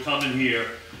no, they were coming here.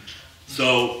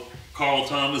 So Carl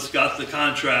Thomas got the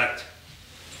contract.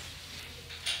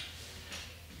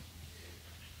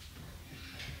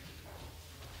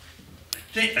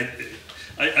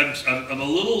 I'm a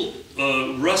little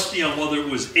rusty on whether it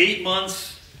was 8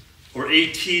 months or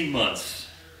 18 months.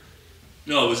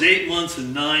 No, it was 8 months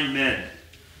and 9 men.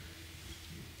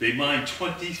 They mined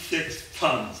 26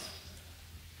 tons.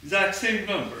 Exact same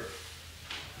number.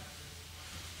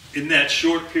 In that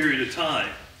short period of time.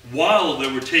 While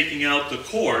they were taking out the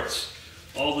quartz,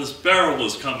 all this beryl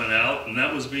was coming out, and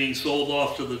that was being sold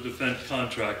off to the defense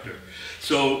contractor.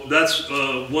 So that's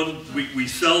we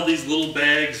sell these little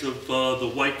bags of the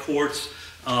white quartz.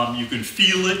 You can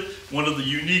feel it. One of the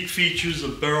unique features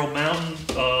of Beryl Mountain,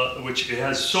 which it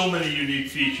has so many unique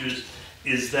features,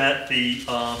 is that the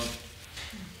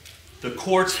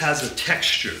quartz has a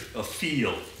texture, a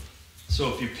feel. So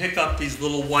if you pick up these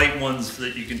little white ones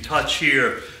that you can touch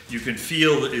here, you can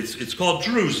feel that it's called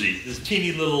druzy. There's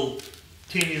teeny little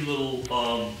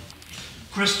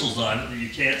crystals on it that you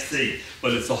can't see,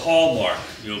 but it's a hallmark.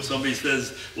 You know, if somebody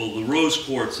says, well, the rose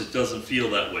quartz, it doesn't feel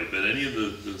that way, but any of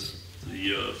the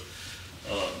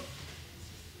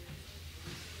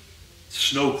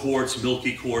snow quartz,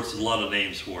 milky quartz, a lot of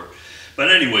names for it. But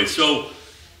anyway, so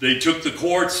they took the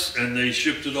quartz and they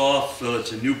shipped it off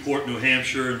to Newport, New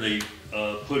Hampshire, and they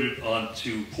put it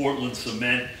onto Portland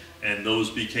cement, and those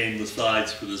became the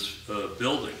sides for this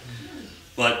building.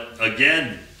 But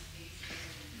again,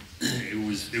 it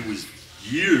was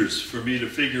years for me to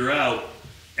figure out,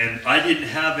 and I didn't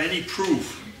have any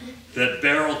proof that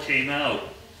beryl came out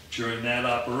during that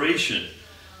operation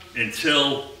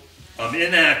until I'm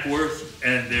in Acworth,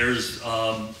 and there's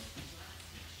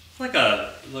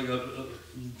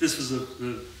this is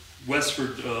a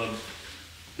Westford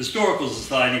Historical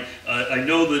Society. I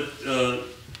know that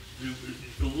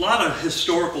a lot of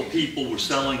historical people were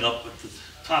selling up at the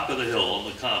top of the hill on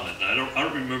the common. I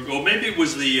don't remember. Or maybe it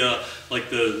was the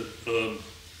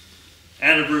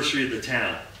anniversary of the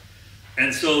town.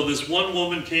 And so this one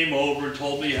woman came over and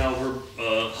told me how her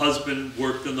husband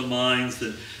worked in the mines,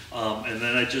 and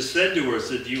then I just said to her, I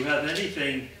said, "Do you have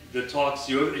anything that talks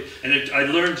to you?" And I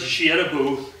learned she had a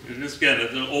booth, and this again,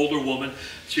 an older woman,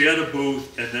 she had a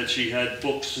booth, and that she had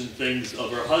books and things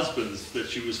of her husband's that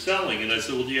she was selling. And I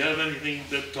said, "Well, do you have anything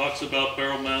that talks about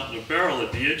Beryl Mountain or beryl?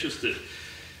 I'd be interested."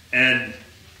 And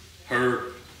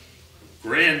her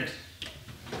grand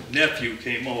nephew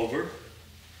came over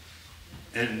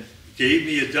and gave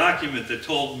me a document that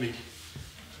told me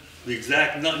the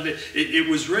exact number. It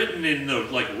was written in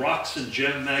like Rocks and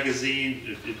Gem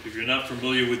magazine, if you're not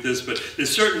familiar with this, but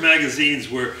there's certain magazines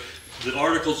where the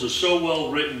articles are so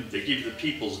well written, they give the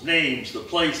people's names, the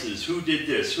places, who did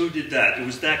this, who did that. It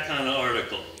was that kind of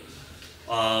article.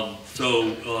 Well,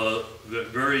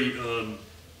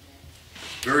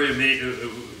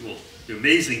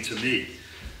 amazing to me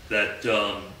that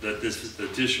that this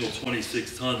additional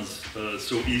 26 tons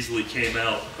so easily came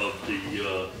out of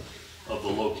the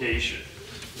location.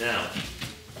 Now,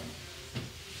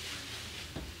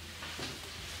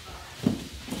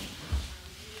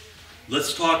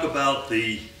 let's talk about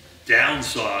the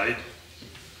downside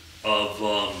of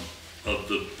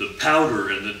the powder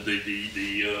and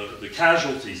the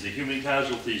casualties, the human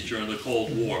casualties during the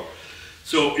Cold War.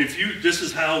 So this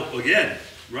is how, again,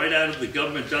 right out of the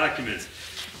government documents,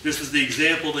 this is the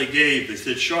example they gave. They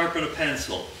said, sharpen a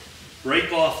pencil,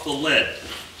 break off the lead.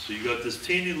 So you got this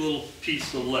teeny little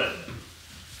piece of lead.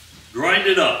 Grind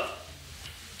it up,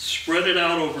 spread it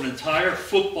out over an entire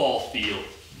football field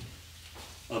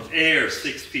of air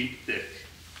 6 feet thick.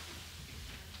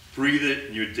 Breathe it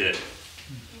and you're dead.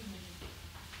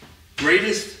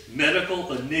 Greatest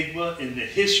medical enigma in the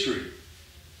history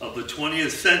of the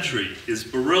 20th century is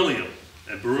beryllium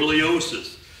and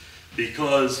berylliosis,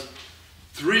 because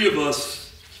three of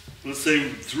us, let's say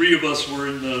 3 of us were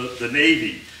in the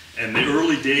Navy, and the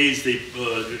early days,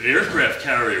 an aircraft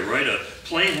carrier, right? A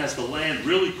plane has to land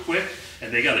really quick,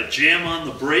 and they got to jam on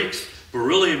the brakes.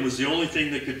 Beryllium was the only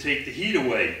thing that could take the heat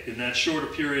away in that shorter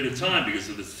period of time because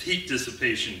of its heat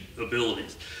dissipation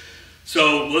abilities.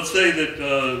 So let's say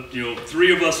that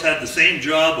 3 of us had the same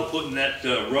job of putting that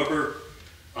rubber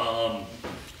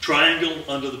triangle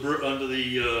under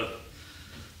the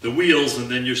wheels, and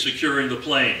then you're securing the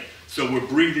plane. So we're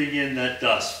breathing in that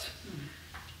dust.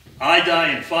 I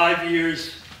die in 5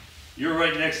 years. You're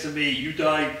right next to me. You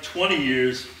die 20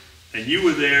 years, and you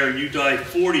were there, and you die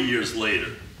 40 years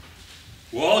later.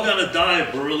 We're all going to die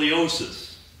of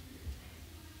berylliosis,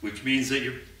 which means that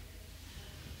you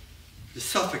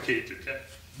suffocate to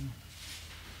death.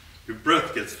 Your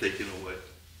breath gets taken away.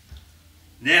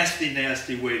 Nasty,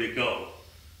 nasty way to go.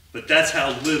 But that's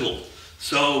how little.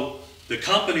 So the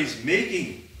companies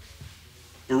making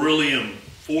beryllium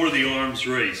for the arms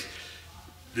race,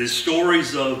 there's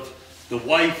stories of the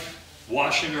wife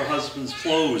washing her husband's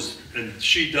clothes and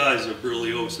she dies of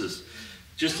berylliosis.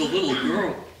 Just a little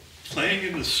girl playing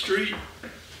in the street.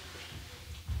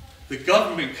 The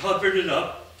government covered it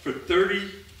up for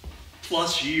 30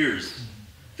 plus years.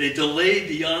 They delayed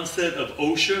the onset of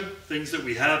OSHA, things that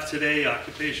we have today,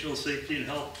 occupational safety and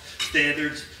health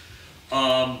standards.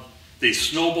 They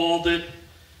snowballed it,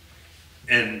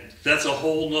 and that's a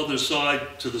whole nother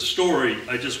side to the story.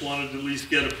 I just wanted to at least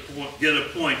get a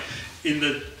point. In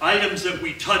the items that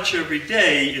we touch every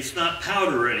day, it's not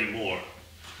powder anymore.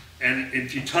 And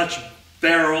if you touch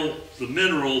beryl, the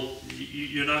mineral,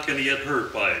 you're not going to get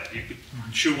hurt by it. You could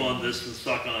chew on this and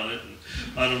suck on it, and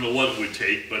I don't know what it would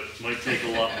take, but it might take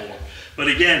a lot more. But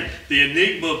again, the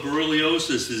enigma of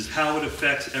berylliosis is how it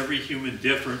affects every human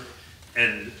different.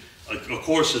 And of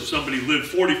course, if somebody lived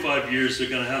 45 years, they're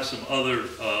going to have some other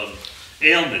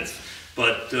ailments.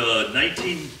 But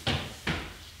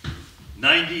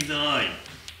 1999,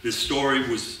 this story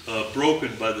was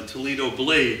broken by the Toledo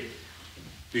Blade,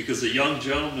 because a young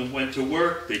gentleman went to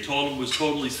work, they told him it was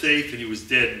totally safe, and he was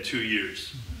dead in 2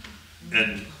 years.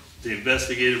 And the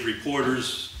investigative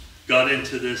reporters got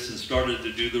into this and started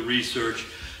to do the research.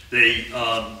 They,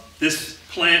 this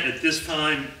plant at this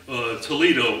time,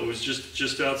 Toledo, it was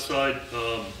just outside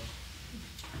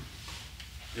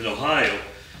in Ohio.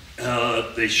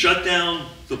 They shut down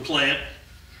the plant,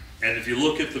 and if you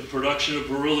look at the production of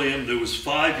beryllium, there was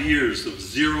 5 years of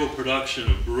zero production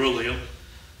of beryllium,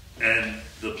 and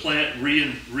the plant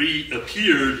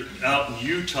reappeared out in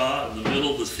Utah in the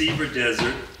middle of the Seaver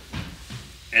Desert,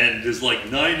 and there's like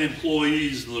 9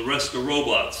 employees and the rest are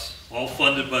robots, all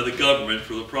funded by the government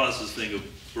for the processing of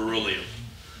beryllium.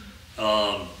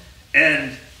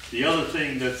 And the other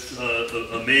thing that's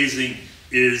amazing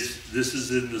is this is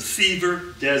in the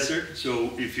Seaver Desert.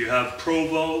 So if you have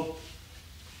Provo,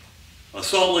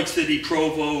 Salt Lake City,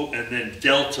 Provo, and then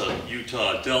Delta,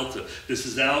 Utah, Delta. This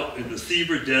is out in the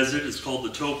Seaver Desert. It's called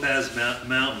the Topaz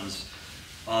Mountains.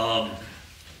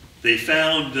 They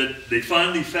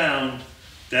finally found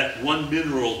that one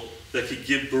mineral that could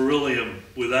give beryllium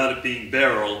without it being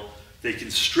beryl. They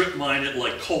can strip mine it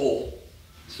like coal,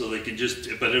 so they can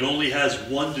but it only has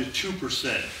 1 to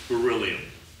 2% beryllium.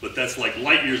 But that's like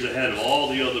light years ahead of all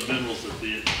the other minerals that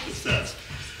it possesses.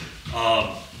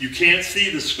 You can't see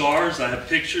the scars. I have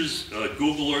pictures,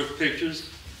 Google Earth pictures.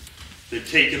 They've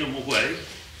taken them away.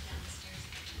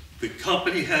 The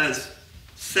company has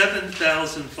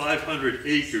 7,500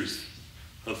 acres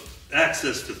of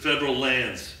access to federal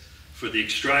lands for the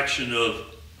extraction of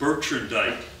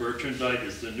bertrandite. Bertrandite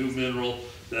is the new mineral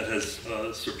that has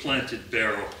supplanted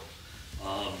beryl.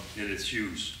 in its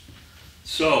use.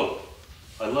 So,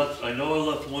 I know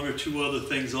I left one or two other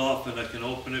things off, and I can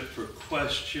open it for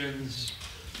questions.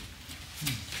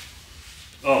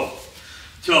 Oh,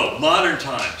 so modern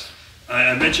times.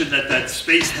 I mentioned that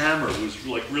space hammer was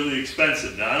like really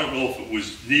expensive. Now I don't know if it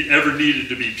was ever needed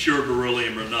to be pure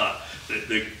beryllium or not.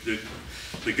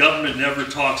 The government never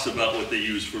talks about what they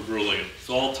use for beryllium. It's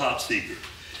all top secret.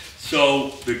 So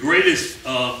the greatest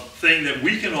thing that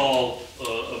we can all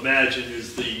imagine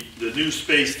is the new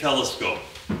space telescope.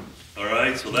 All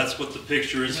right, so that's what the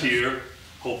picture is here.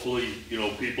 Hopefully, you know,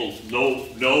 people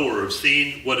know or have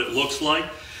seen what it looks like.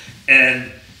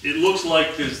 And it looks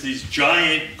like there's these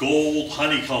giant gold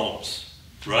honeycombs,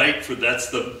 right?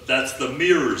 That's the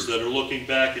mirrors that are looking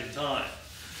back in time.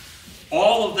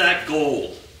 All of that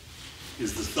gold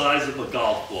is the size of a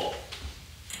golf ball.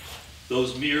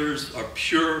 Those mirrors are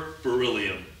pure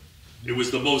beryllium. It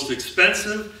was the most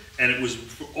expensive, and it was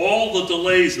for all the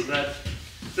delays of that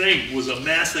thing was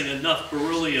amassing enough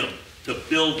beryllium to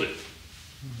build it.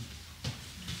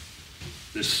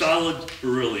 They're solid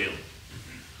beryllium.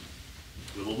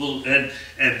 With a little, and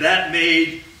that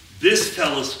made this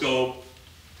telescope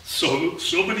so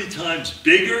many times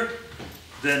bigger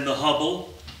than the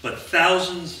Hubble, but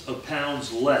thousands of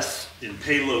pounds less in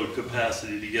payload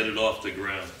capacity to get it off the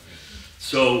ground.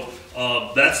 So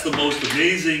that's the most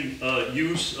amazing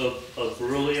use of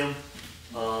beryllium.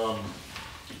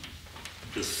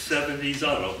 The 70s,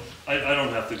 I don't know. I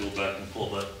don't have to go back and pull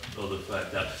that other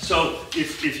fact out. So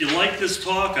if you like this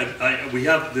talk,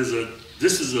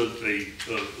 this is a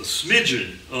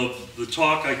smidgen of the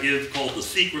talk I give called The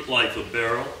Secret Life of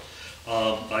Beryl.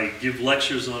 I give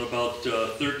lectures on about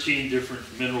 13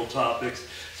 different mineral topics.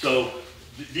 So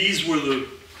these were the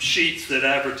sheets that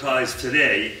advertise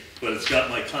today, but it's got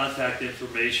my contact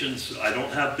information. So I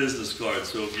don't have business cards,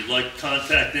 so if you'd like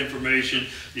contact information,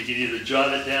 you can either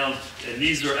jot it down, and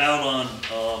these are out on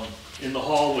in the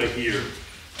hallway here,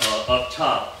 up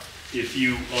top. If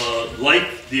you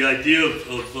like the idea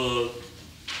of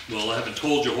well, I haven't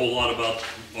told you a whole lot about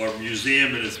our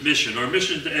museum and its mission. Our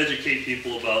mission is to educate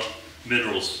people about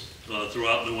minerals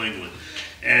throughout New England.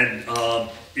 And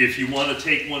if you want to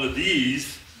take one of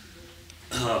these,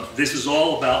 this is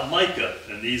all about mica.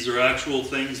 And these are actual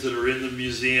things that are in the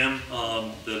museum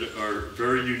that are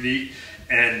very unique.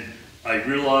 And I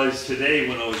realized today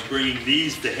when I was bringing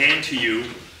these to hand to you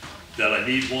that I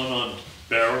need one on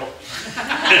Beryl.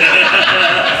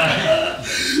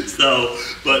 So,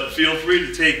 but feel free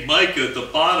to take mica. At the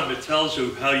bottom it tells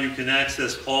you how you can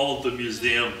access all of the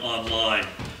museum online.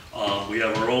 We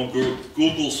have our own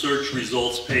Google search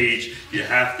results page. You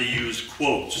have to use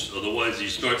quotes, otherwise you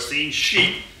start seeing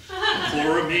sheep.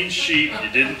 Pecora means sheep. You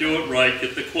didn't do it right.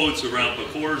 Get the quotes around.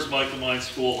 Pecora's Mica Mine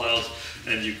Schoolhouse,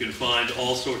 and you can find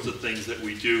all sorts of things that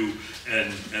we do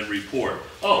and report.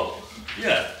 Oh,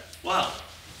 yeah, wow.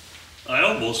 I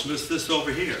almost missed this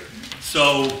over here.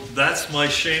 So that's my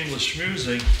shameless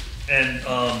schmoozing. And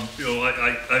you know,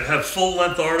 I have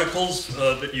full-length articles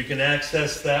that you can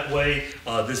access that way.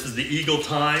 This is the Eagle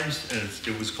Times, and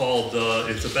it was called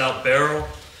It's About Beryl,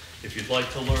 if you'd like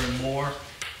to learn more.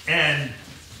 And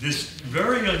this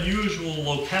very unusual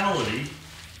locality,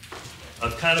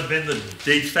 I've kind of been the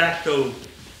de facto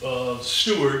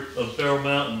steward of Beryl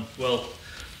Mountain. Well,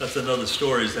 that's another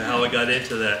story as to how I got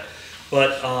into that.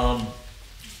 But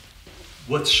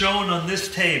what's shown on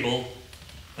this table,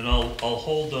 and I'll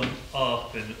hold them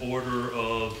up in order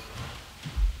of...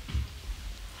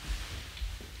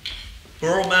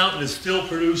 Beryl Mountain is still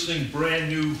producing brand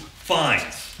new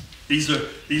finds. These are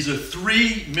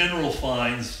 3 mineral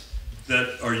finds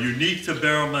that are unique to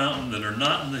Beryl Mountain, that are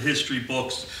not in the history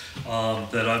books,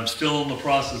 that I'm still in the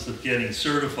process of getting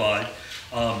certified.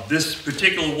 This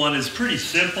particular one is pretty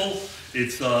simple.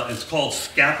 It's called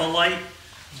scapolite,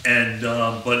 and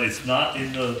but it's not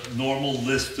in the normal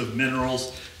list of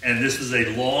minerals. And this is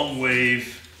a long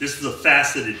wave. This is a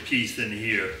faceted piece in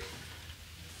here.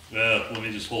 Let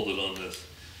me just hold it on this.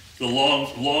 The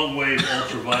long wave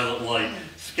ultraviolet light.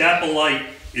 Scapolite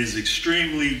is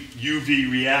extremely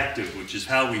UV reactive, which is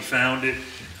how we found it.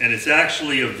 And it's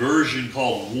actually a version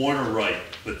called Warnerite,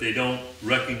 but they don't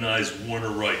recognize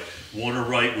Warnerite.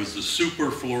 Warnerite was the super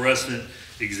fluorescent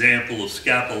example of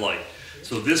scapolite.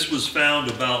 So this was found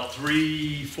about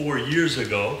 3-4 years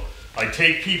ago. I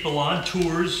take people on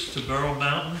tours to Beryl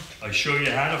Mountain. I show you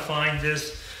how to find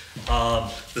this.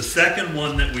 The second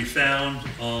one that we found,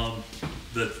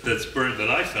 that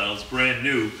I found, is brand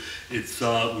new. It's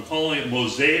we're calling it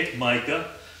mosaic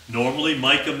mica. Normally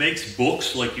mica makes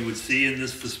books like you would see in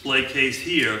this display case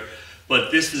here,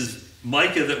 but this is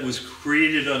mica that was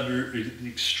created under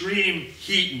extreme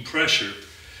heat and pressure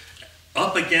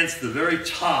up against the very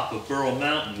top of Burrow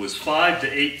Mountain was 5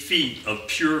 to 8 feet of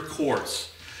pure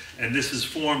quartz. And this is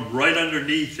formed right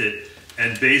underneath it.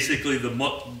 And basically the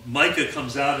mica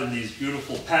comes out in these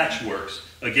beautiful patchworks.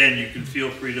 Again, you can feel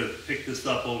free to pick this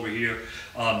up over here.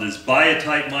 There's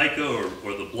biotite mica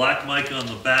or the black mica on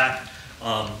the back.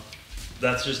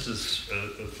 That's just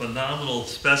a phenomenal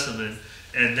specimen.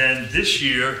 And then this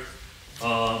year,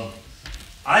 I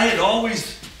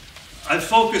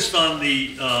focused on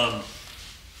the,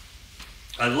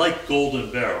 I like golden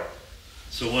beryl.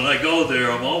 So when I go there,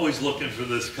 I'm always looking for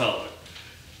this color.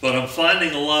 But I'm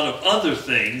finding a lot of other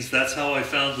things. That's how I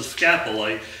found the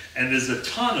scapolite. And there's a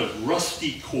ton of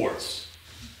rusty quartz.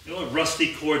 You know what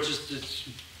rusty quartz is? It's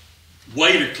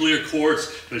white or clear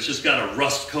quartz, but it's just got a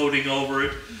rust coating over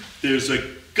it. There's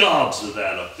gobs of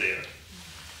that up there.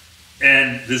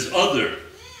 And there's other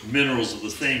minerals of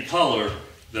the same color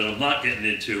that I'm not getting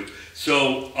into.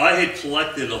 So I had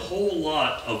collected a whole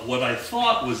lot of what I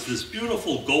thought was this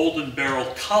beautiful golden beryl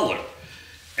color.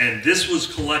 And this was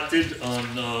collected on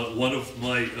one of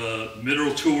my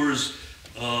mineral tours.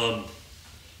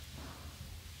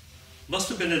 Must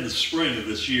have been in the spring of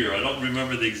this year. I don't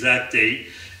remember the exact date.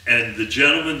 And the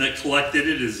gentleman that collected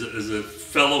it is a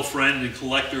fellow friend and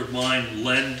collector of mine,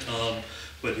 Len,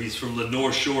 but he's from the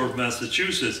North Shore of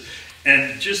Massachusetts.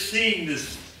 And just seeing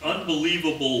this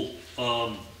unbelievable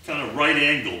kind of right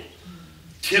angle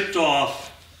tipped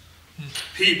off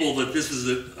people that this is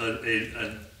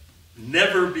a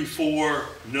never before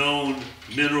known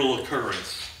mineral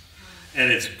occurrence.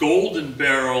 And it's golden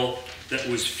beryl that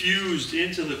was fused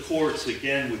into the quartz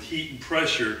again with heat and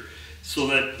pressure, so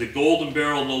that the golden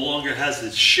beryl no longer has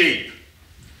its shape,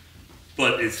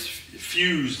 but it's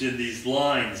fused in these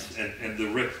lines, and the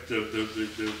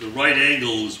right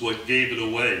angle is what gave it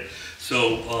away.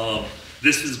 So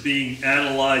this is being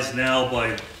analyzed now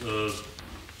by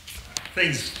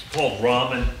things called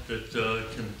Raman that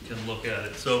can look at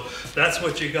it. So that's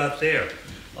what you got there.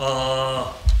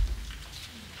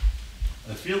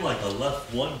 I feel like I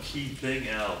left one key thing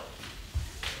out.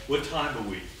 What time are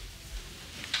we?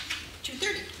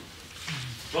 2:30.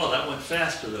 Well, that went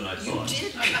faster than I thought. You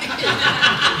did.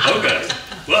 Okay.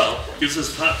 Well, gives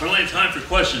us plenty of time for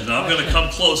questions. Now I'm going to come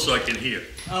close so I can hear.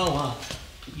 Oh,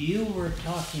 you were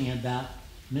talking about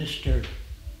Mr.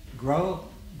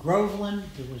 Groveland.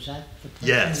 Was that the person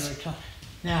Yes. you were talking?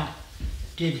 Now,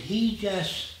 did he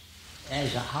just,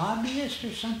 as a hobbyist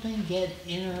or something, get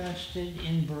interested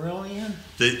in beryllium?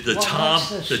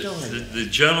 The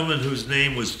gentleman whose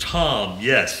name was Tom,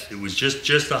 yes, it was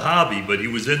just a hobby, but he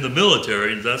was in the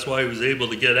military, and that's why he was able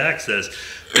to get access.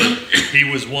 But he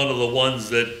was one of the ones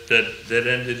that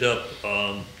ended up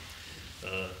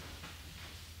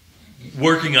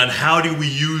working on how do we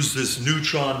use this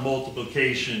neutron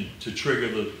multiplication to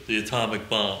trigger the atomic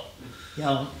bomb.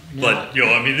 Yeah, But, you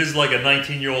know, I mean, this is like a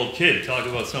 19-year-old kid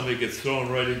talking about somebody gets thrown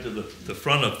right into the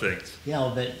front of things.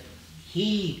 yeah, but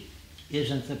he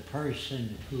isn't the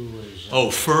person who was... Oh,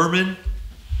 Furman?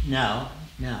 No.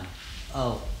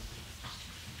 Oh.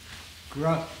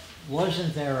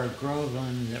 Wasn't there a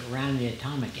Groveland that ran the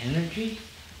atomic energy?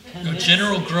 No,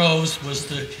 General Groves was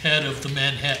the head of the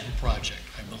Manhattan Project,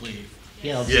 I believe.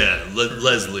 Yeah,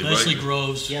 Leslie, right? Leslie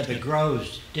Groves. yeah, the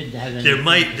Groves didn't have any...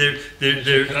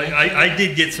 I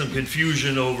did get some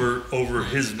confusion over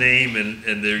his name,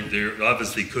 and there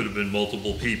obviously could have been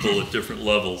multiple people at different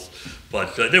levels,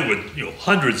 but there were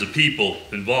hundreds of people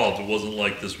involved. It wasn't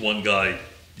like this one guy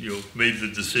made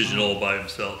the decision all by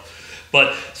himself.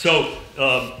 But so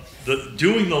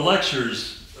doing the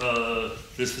lectures,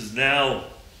 this is now,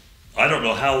 I don't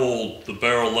know how old the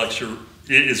Barrel lecture.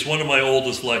 It's one of my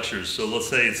oldest lectures, so let's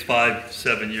say it's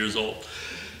 5-7 years old.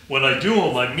 When I do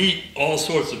them, I meet all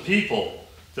sorts of people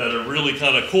that are really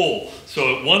kind of cool.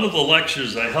 So at one of the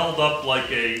lectures, I held up like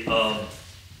a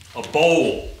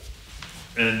bowl,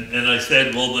 and I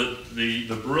said, well,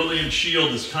 the beryllium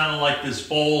shield is kind of like this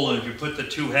bowl, and if you put the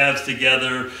two halves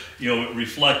together, it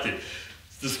reflected.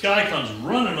 This guy comes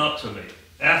running up to me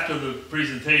after the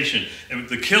presentation, and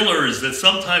the killer is that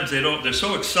sometimes they're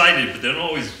so excited, but they don't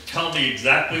always tell me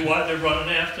exactly why they're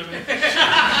running after me.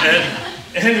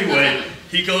 And anyway,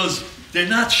 he goes, they're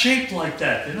not shaped like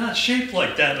that. They're not shaped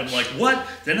like that. And I'm like, what?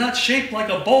 They're not shaped like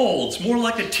a bowl. It's more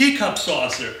like a teacup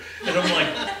saucer. And I'm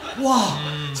like,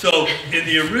 wow. So in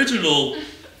the original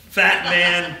Fat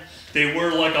Man, they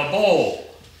were like a bowl.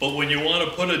 But when you want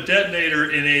to put a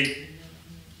detonator in a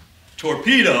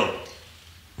torpedo,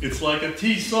 it's like a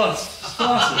tea saucer.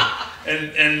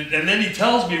 And then he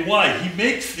tells me why. He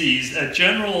makes these at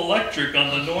General Electric on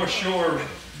the North Shore of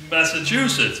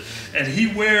Massachusetts. And he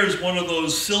wears one of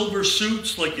those silver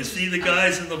suits like you see the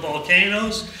guys in the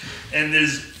volcanoes. and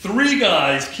there's 3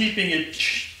 guys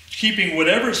keeping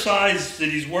whatever size that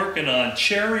he's working on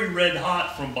cherry red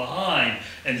hot from behind,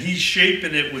 and he's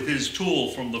shaping it with his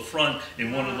tool from the front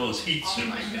in one of those heat suits. Oh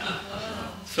my God.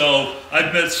 So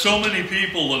I've met so many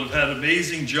people that have had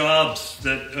amazing jobs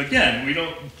that, again, we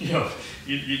don't,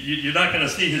 you're not going to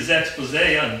see his expose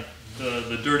on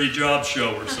the Dirty Job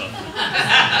show or something.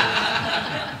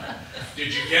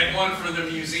 Did you get one for the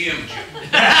museum, Jim?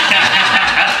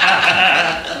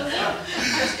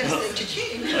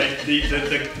 Like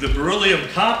the beryllium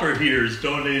copper here is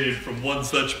donated from one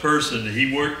such person.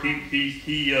 He works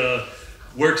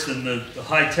in the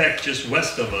high tech just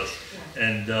west of us,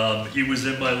 and he was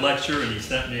in my lecture, and he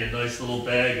sent me a nice little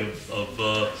bag of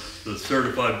the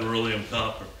certified beryllium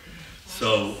copper.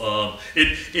 So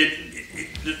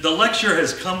the lecture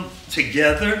has come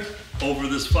together over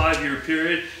this 5-year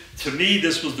period. To me,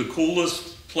 this was the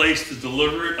coolest place to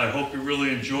deliver it. I hope you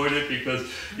really enjoyed it, because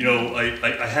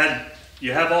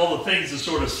you have all the things to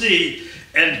sort of see.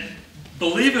 And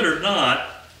believe it or not,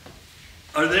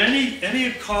 are there any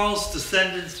of Carl's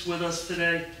descendants with us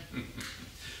today?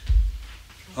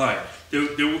 All right,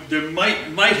 there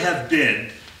might have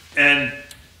been, and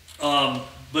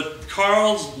but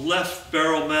Carl's left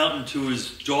Barrel Mountain to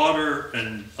his daughter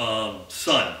and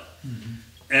son,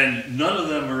 and none of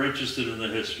them are interested in the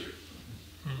history.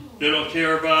 They don't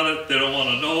care about it. They don't want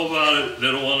to know about it.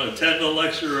 They don't want to attend a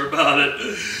lecture about it.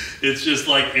 It's just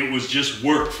like it was just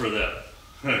work for them.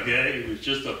 Okay, it was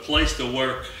just a place to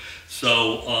work.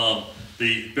 So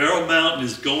the Barrel Mountain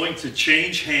is going to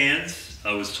change hands.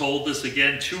 I was told this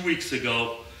again 2 weeks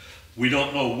ago. We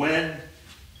don't know when,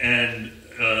 and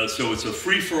so it's a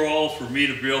free-for-all for me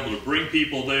to be able to bring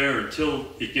people there until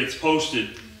it gets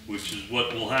posted, which is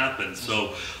what will happen.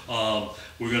 So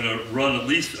we're going to run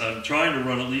I'm trying to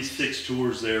run at least 6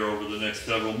 tours there over the next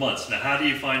several months. Now, how do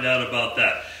you find out about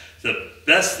that? The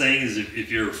best thing is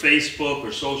if you're Facebook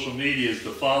or social media is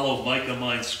to follow Micah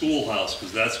Mine's Schoolhouse,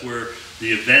 because that's where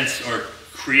the events are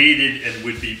created and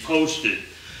would be posted.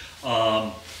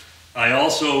 I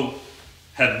also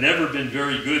have never been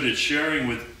very good at sharing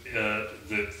with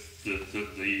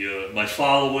my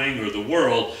following or the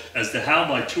world as to how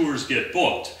my tours get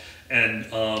booked. And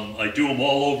I do them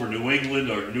all over New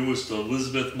England. Our newest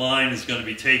Elizabeth Mine is going to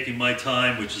be taking my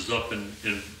time, which is up in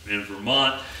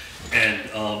Vermont. And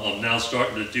I'm now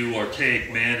starting to do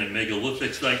Archaic Man and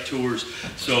Megalithic site tours.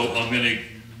 So I'm going to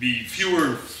be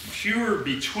fewer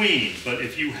between. But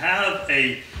if you have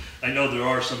I know there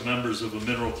are some members of a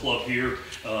mineral club here,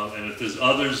 and if there's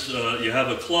others, you have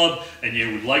a club and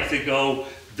you would like to go,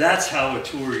 that's how a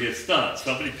tour gets done.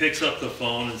 Somebody picks up the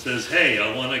phone and says, hey,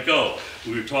 I want to go.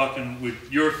 We were talking with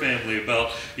your family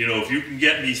about, if you can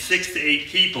get me 6 to 8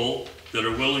 people that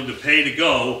are willing to pay to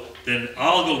go, then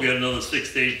I'll go get another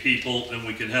 6 to 8 people and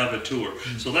we can have a tour.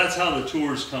 So that's how the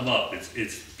tours come up.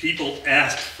 It's people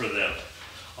ask for them.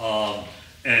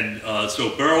 So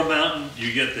Barrel Mountain,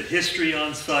 you get the history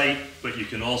on site, but you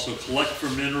can also collect for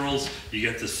minerals. You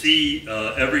get to see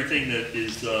everything that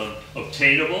is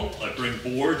obtainable. I bring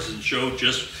boards and show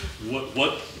just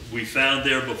what we found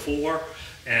there before,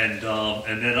 and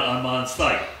then I'm on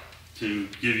site to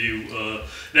give you.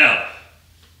 Now,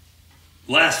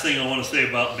 last thing I want to say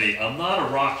about me, I'm not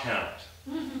a rock hound,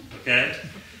 okay?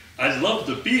 I'd love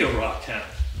to be a rock hound,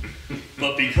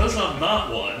 but because I'm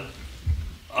not one,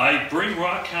 I bring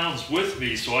rock hounds with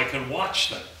me so I can watch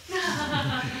them.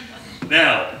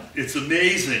 Now, it's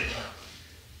amazing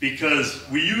because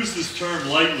we use this term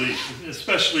lightly,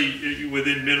 especially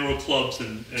within mineral clubs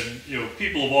and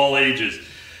people of all ages.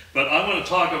 But I want to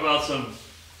talk about some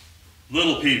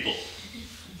little people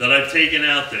that I've taken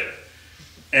out there.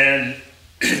 And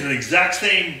the exact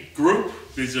same group,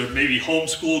 these are maybe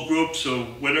homeschool groups, so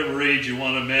whatever age you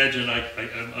want to imagine,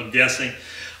 I'm guessing.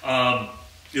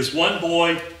 This one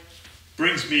boy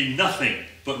brings me nothing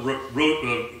but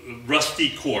rusty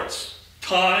quartz.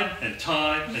 Time and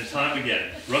time and time again.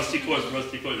 Rusty quartz,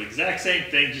 exact same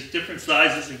thing, just different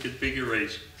sizes and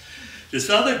configuration. This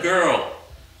other girl,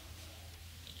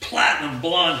 platinum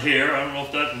blonde hair, I don't know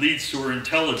if that leads to her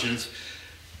intelligence,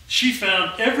 she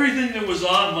found everything that was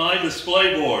on my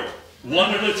display board,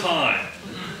 one at a time.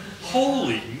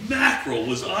 Holy mackerel,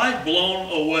 was I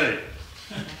blown away.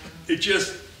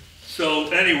 So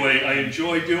anyway, I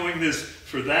enjoy doing this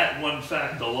for that one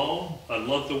fact alone. I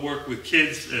love to work with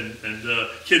kids and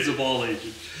kids of all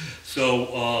ages.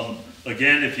 So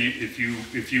again,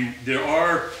 there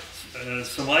are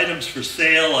some items for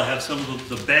sale. I have some of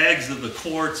the bags of the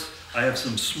quartz. I have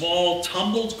some small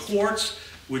tumbled quartz,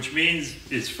 which means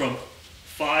it's from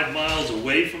 5 miles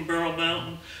away from Barrel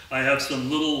Mountain. I have some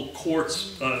little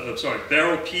quartz,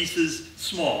 barrel pieces,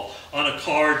 small, on a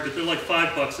card, but they're like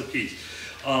 $5 a piece.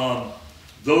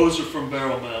 Those are from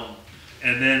Barrel Mountain.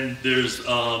 And then there's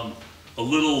a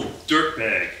little dirt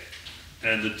bag.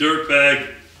 And the dirt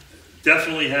bag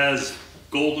definitely has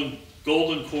golden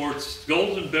quartz,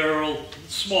 golden barrel,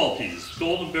 small pieces.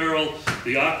 Golden barrel,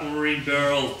 the aquamarine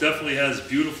barrel definitely has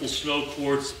beautiful snow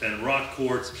quartz and rock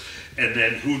quartz. And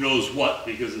then who knows what,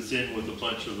 because it's in with a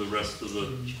bunch of the rest of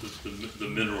the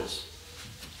minerals.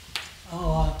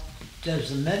 Does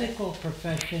the medical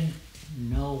profession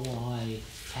know why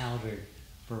powdered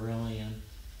beryllium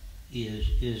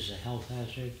is a health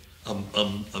hazard?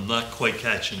 I'm not quite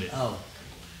catching it. Oh,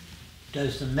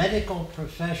 does the medical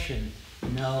profession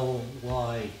know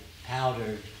why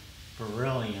powdered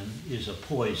beryllium is a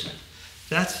poison?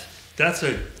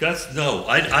 No.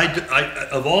 I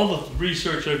of all the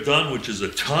research I've done, which is a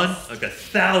ton, I've got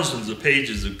thousands of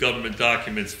pages of government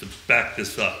documents to back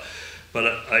this up. But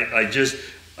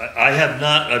I have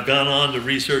not. I've gone on to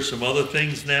research some other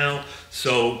things now.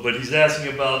 So, but he's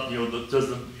asking about,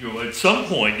 at some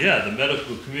point, yeah, the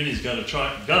medical community is going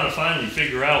to finally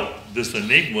figure out this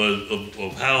enigma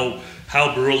of how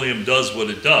beryllium does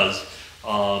what it does.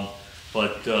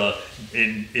 But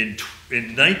in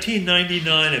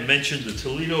 1999, I mentioned the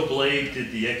Toledo Blade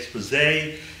did the expose.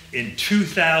 In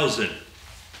 2000,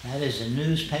 that is a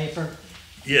newspaper.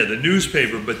 Yeah, the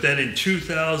newspaper. But then in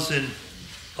 2000.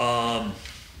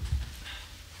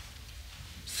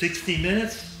 60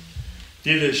 Minutes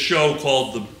did a show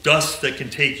called The Dust That Can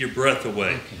Take Your Breath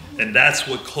Away. Okay. And that's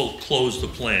what closed the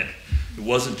plant. It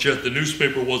wasn't just, the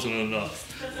newspaper wasn't enough.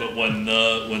 But when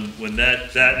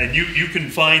that and you can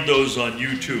find those on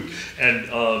YouTube. And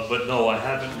but no, I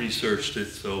haven't researched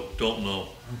it, so don't know.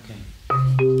 Okay.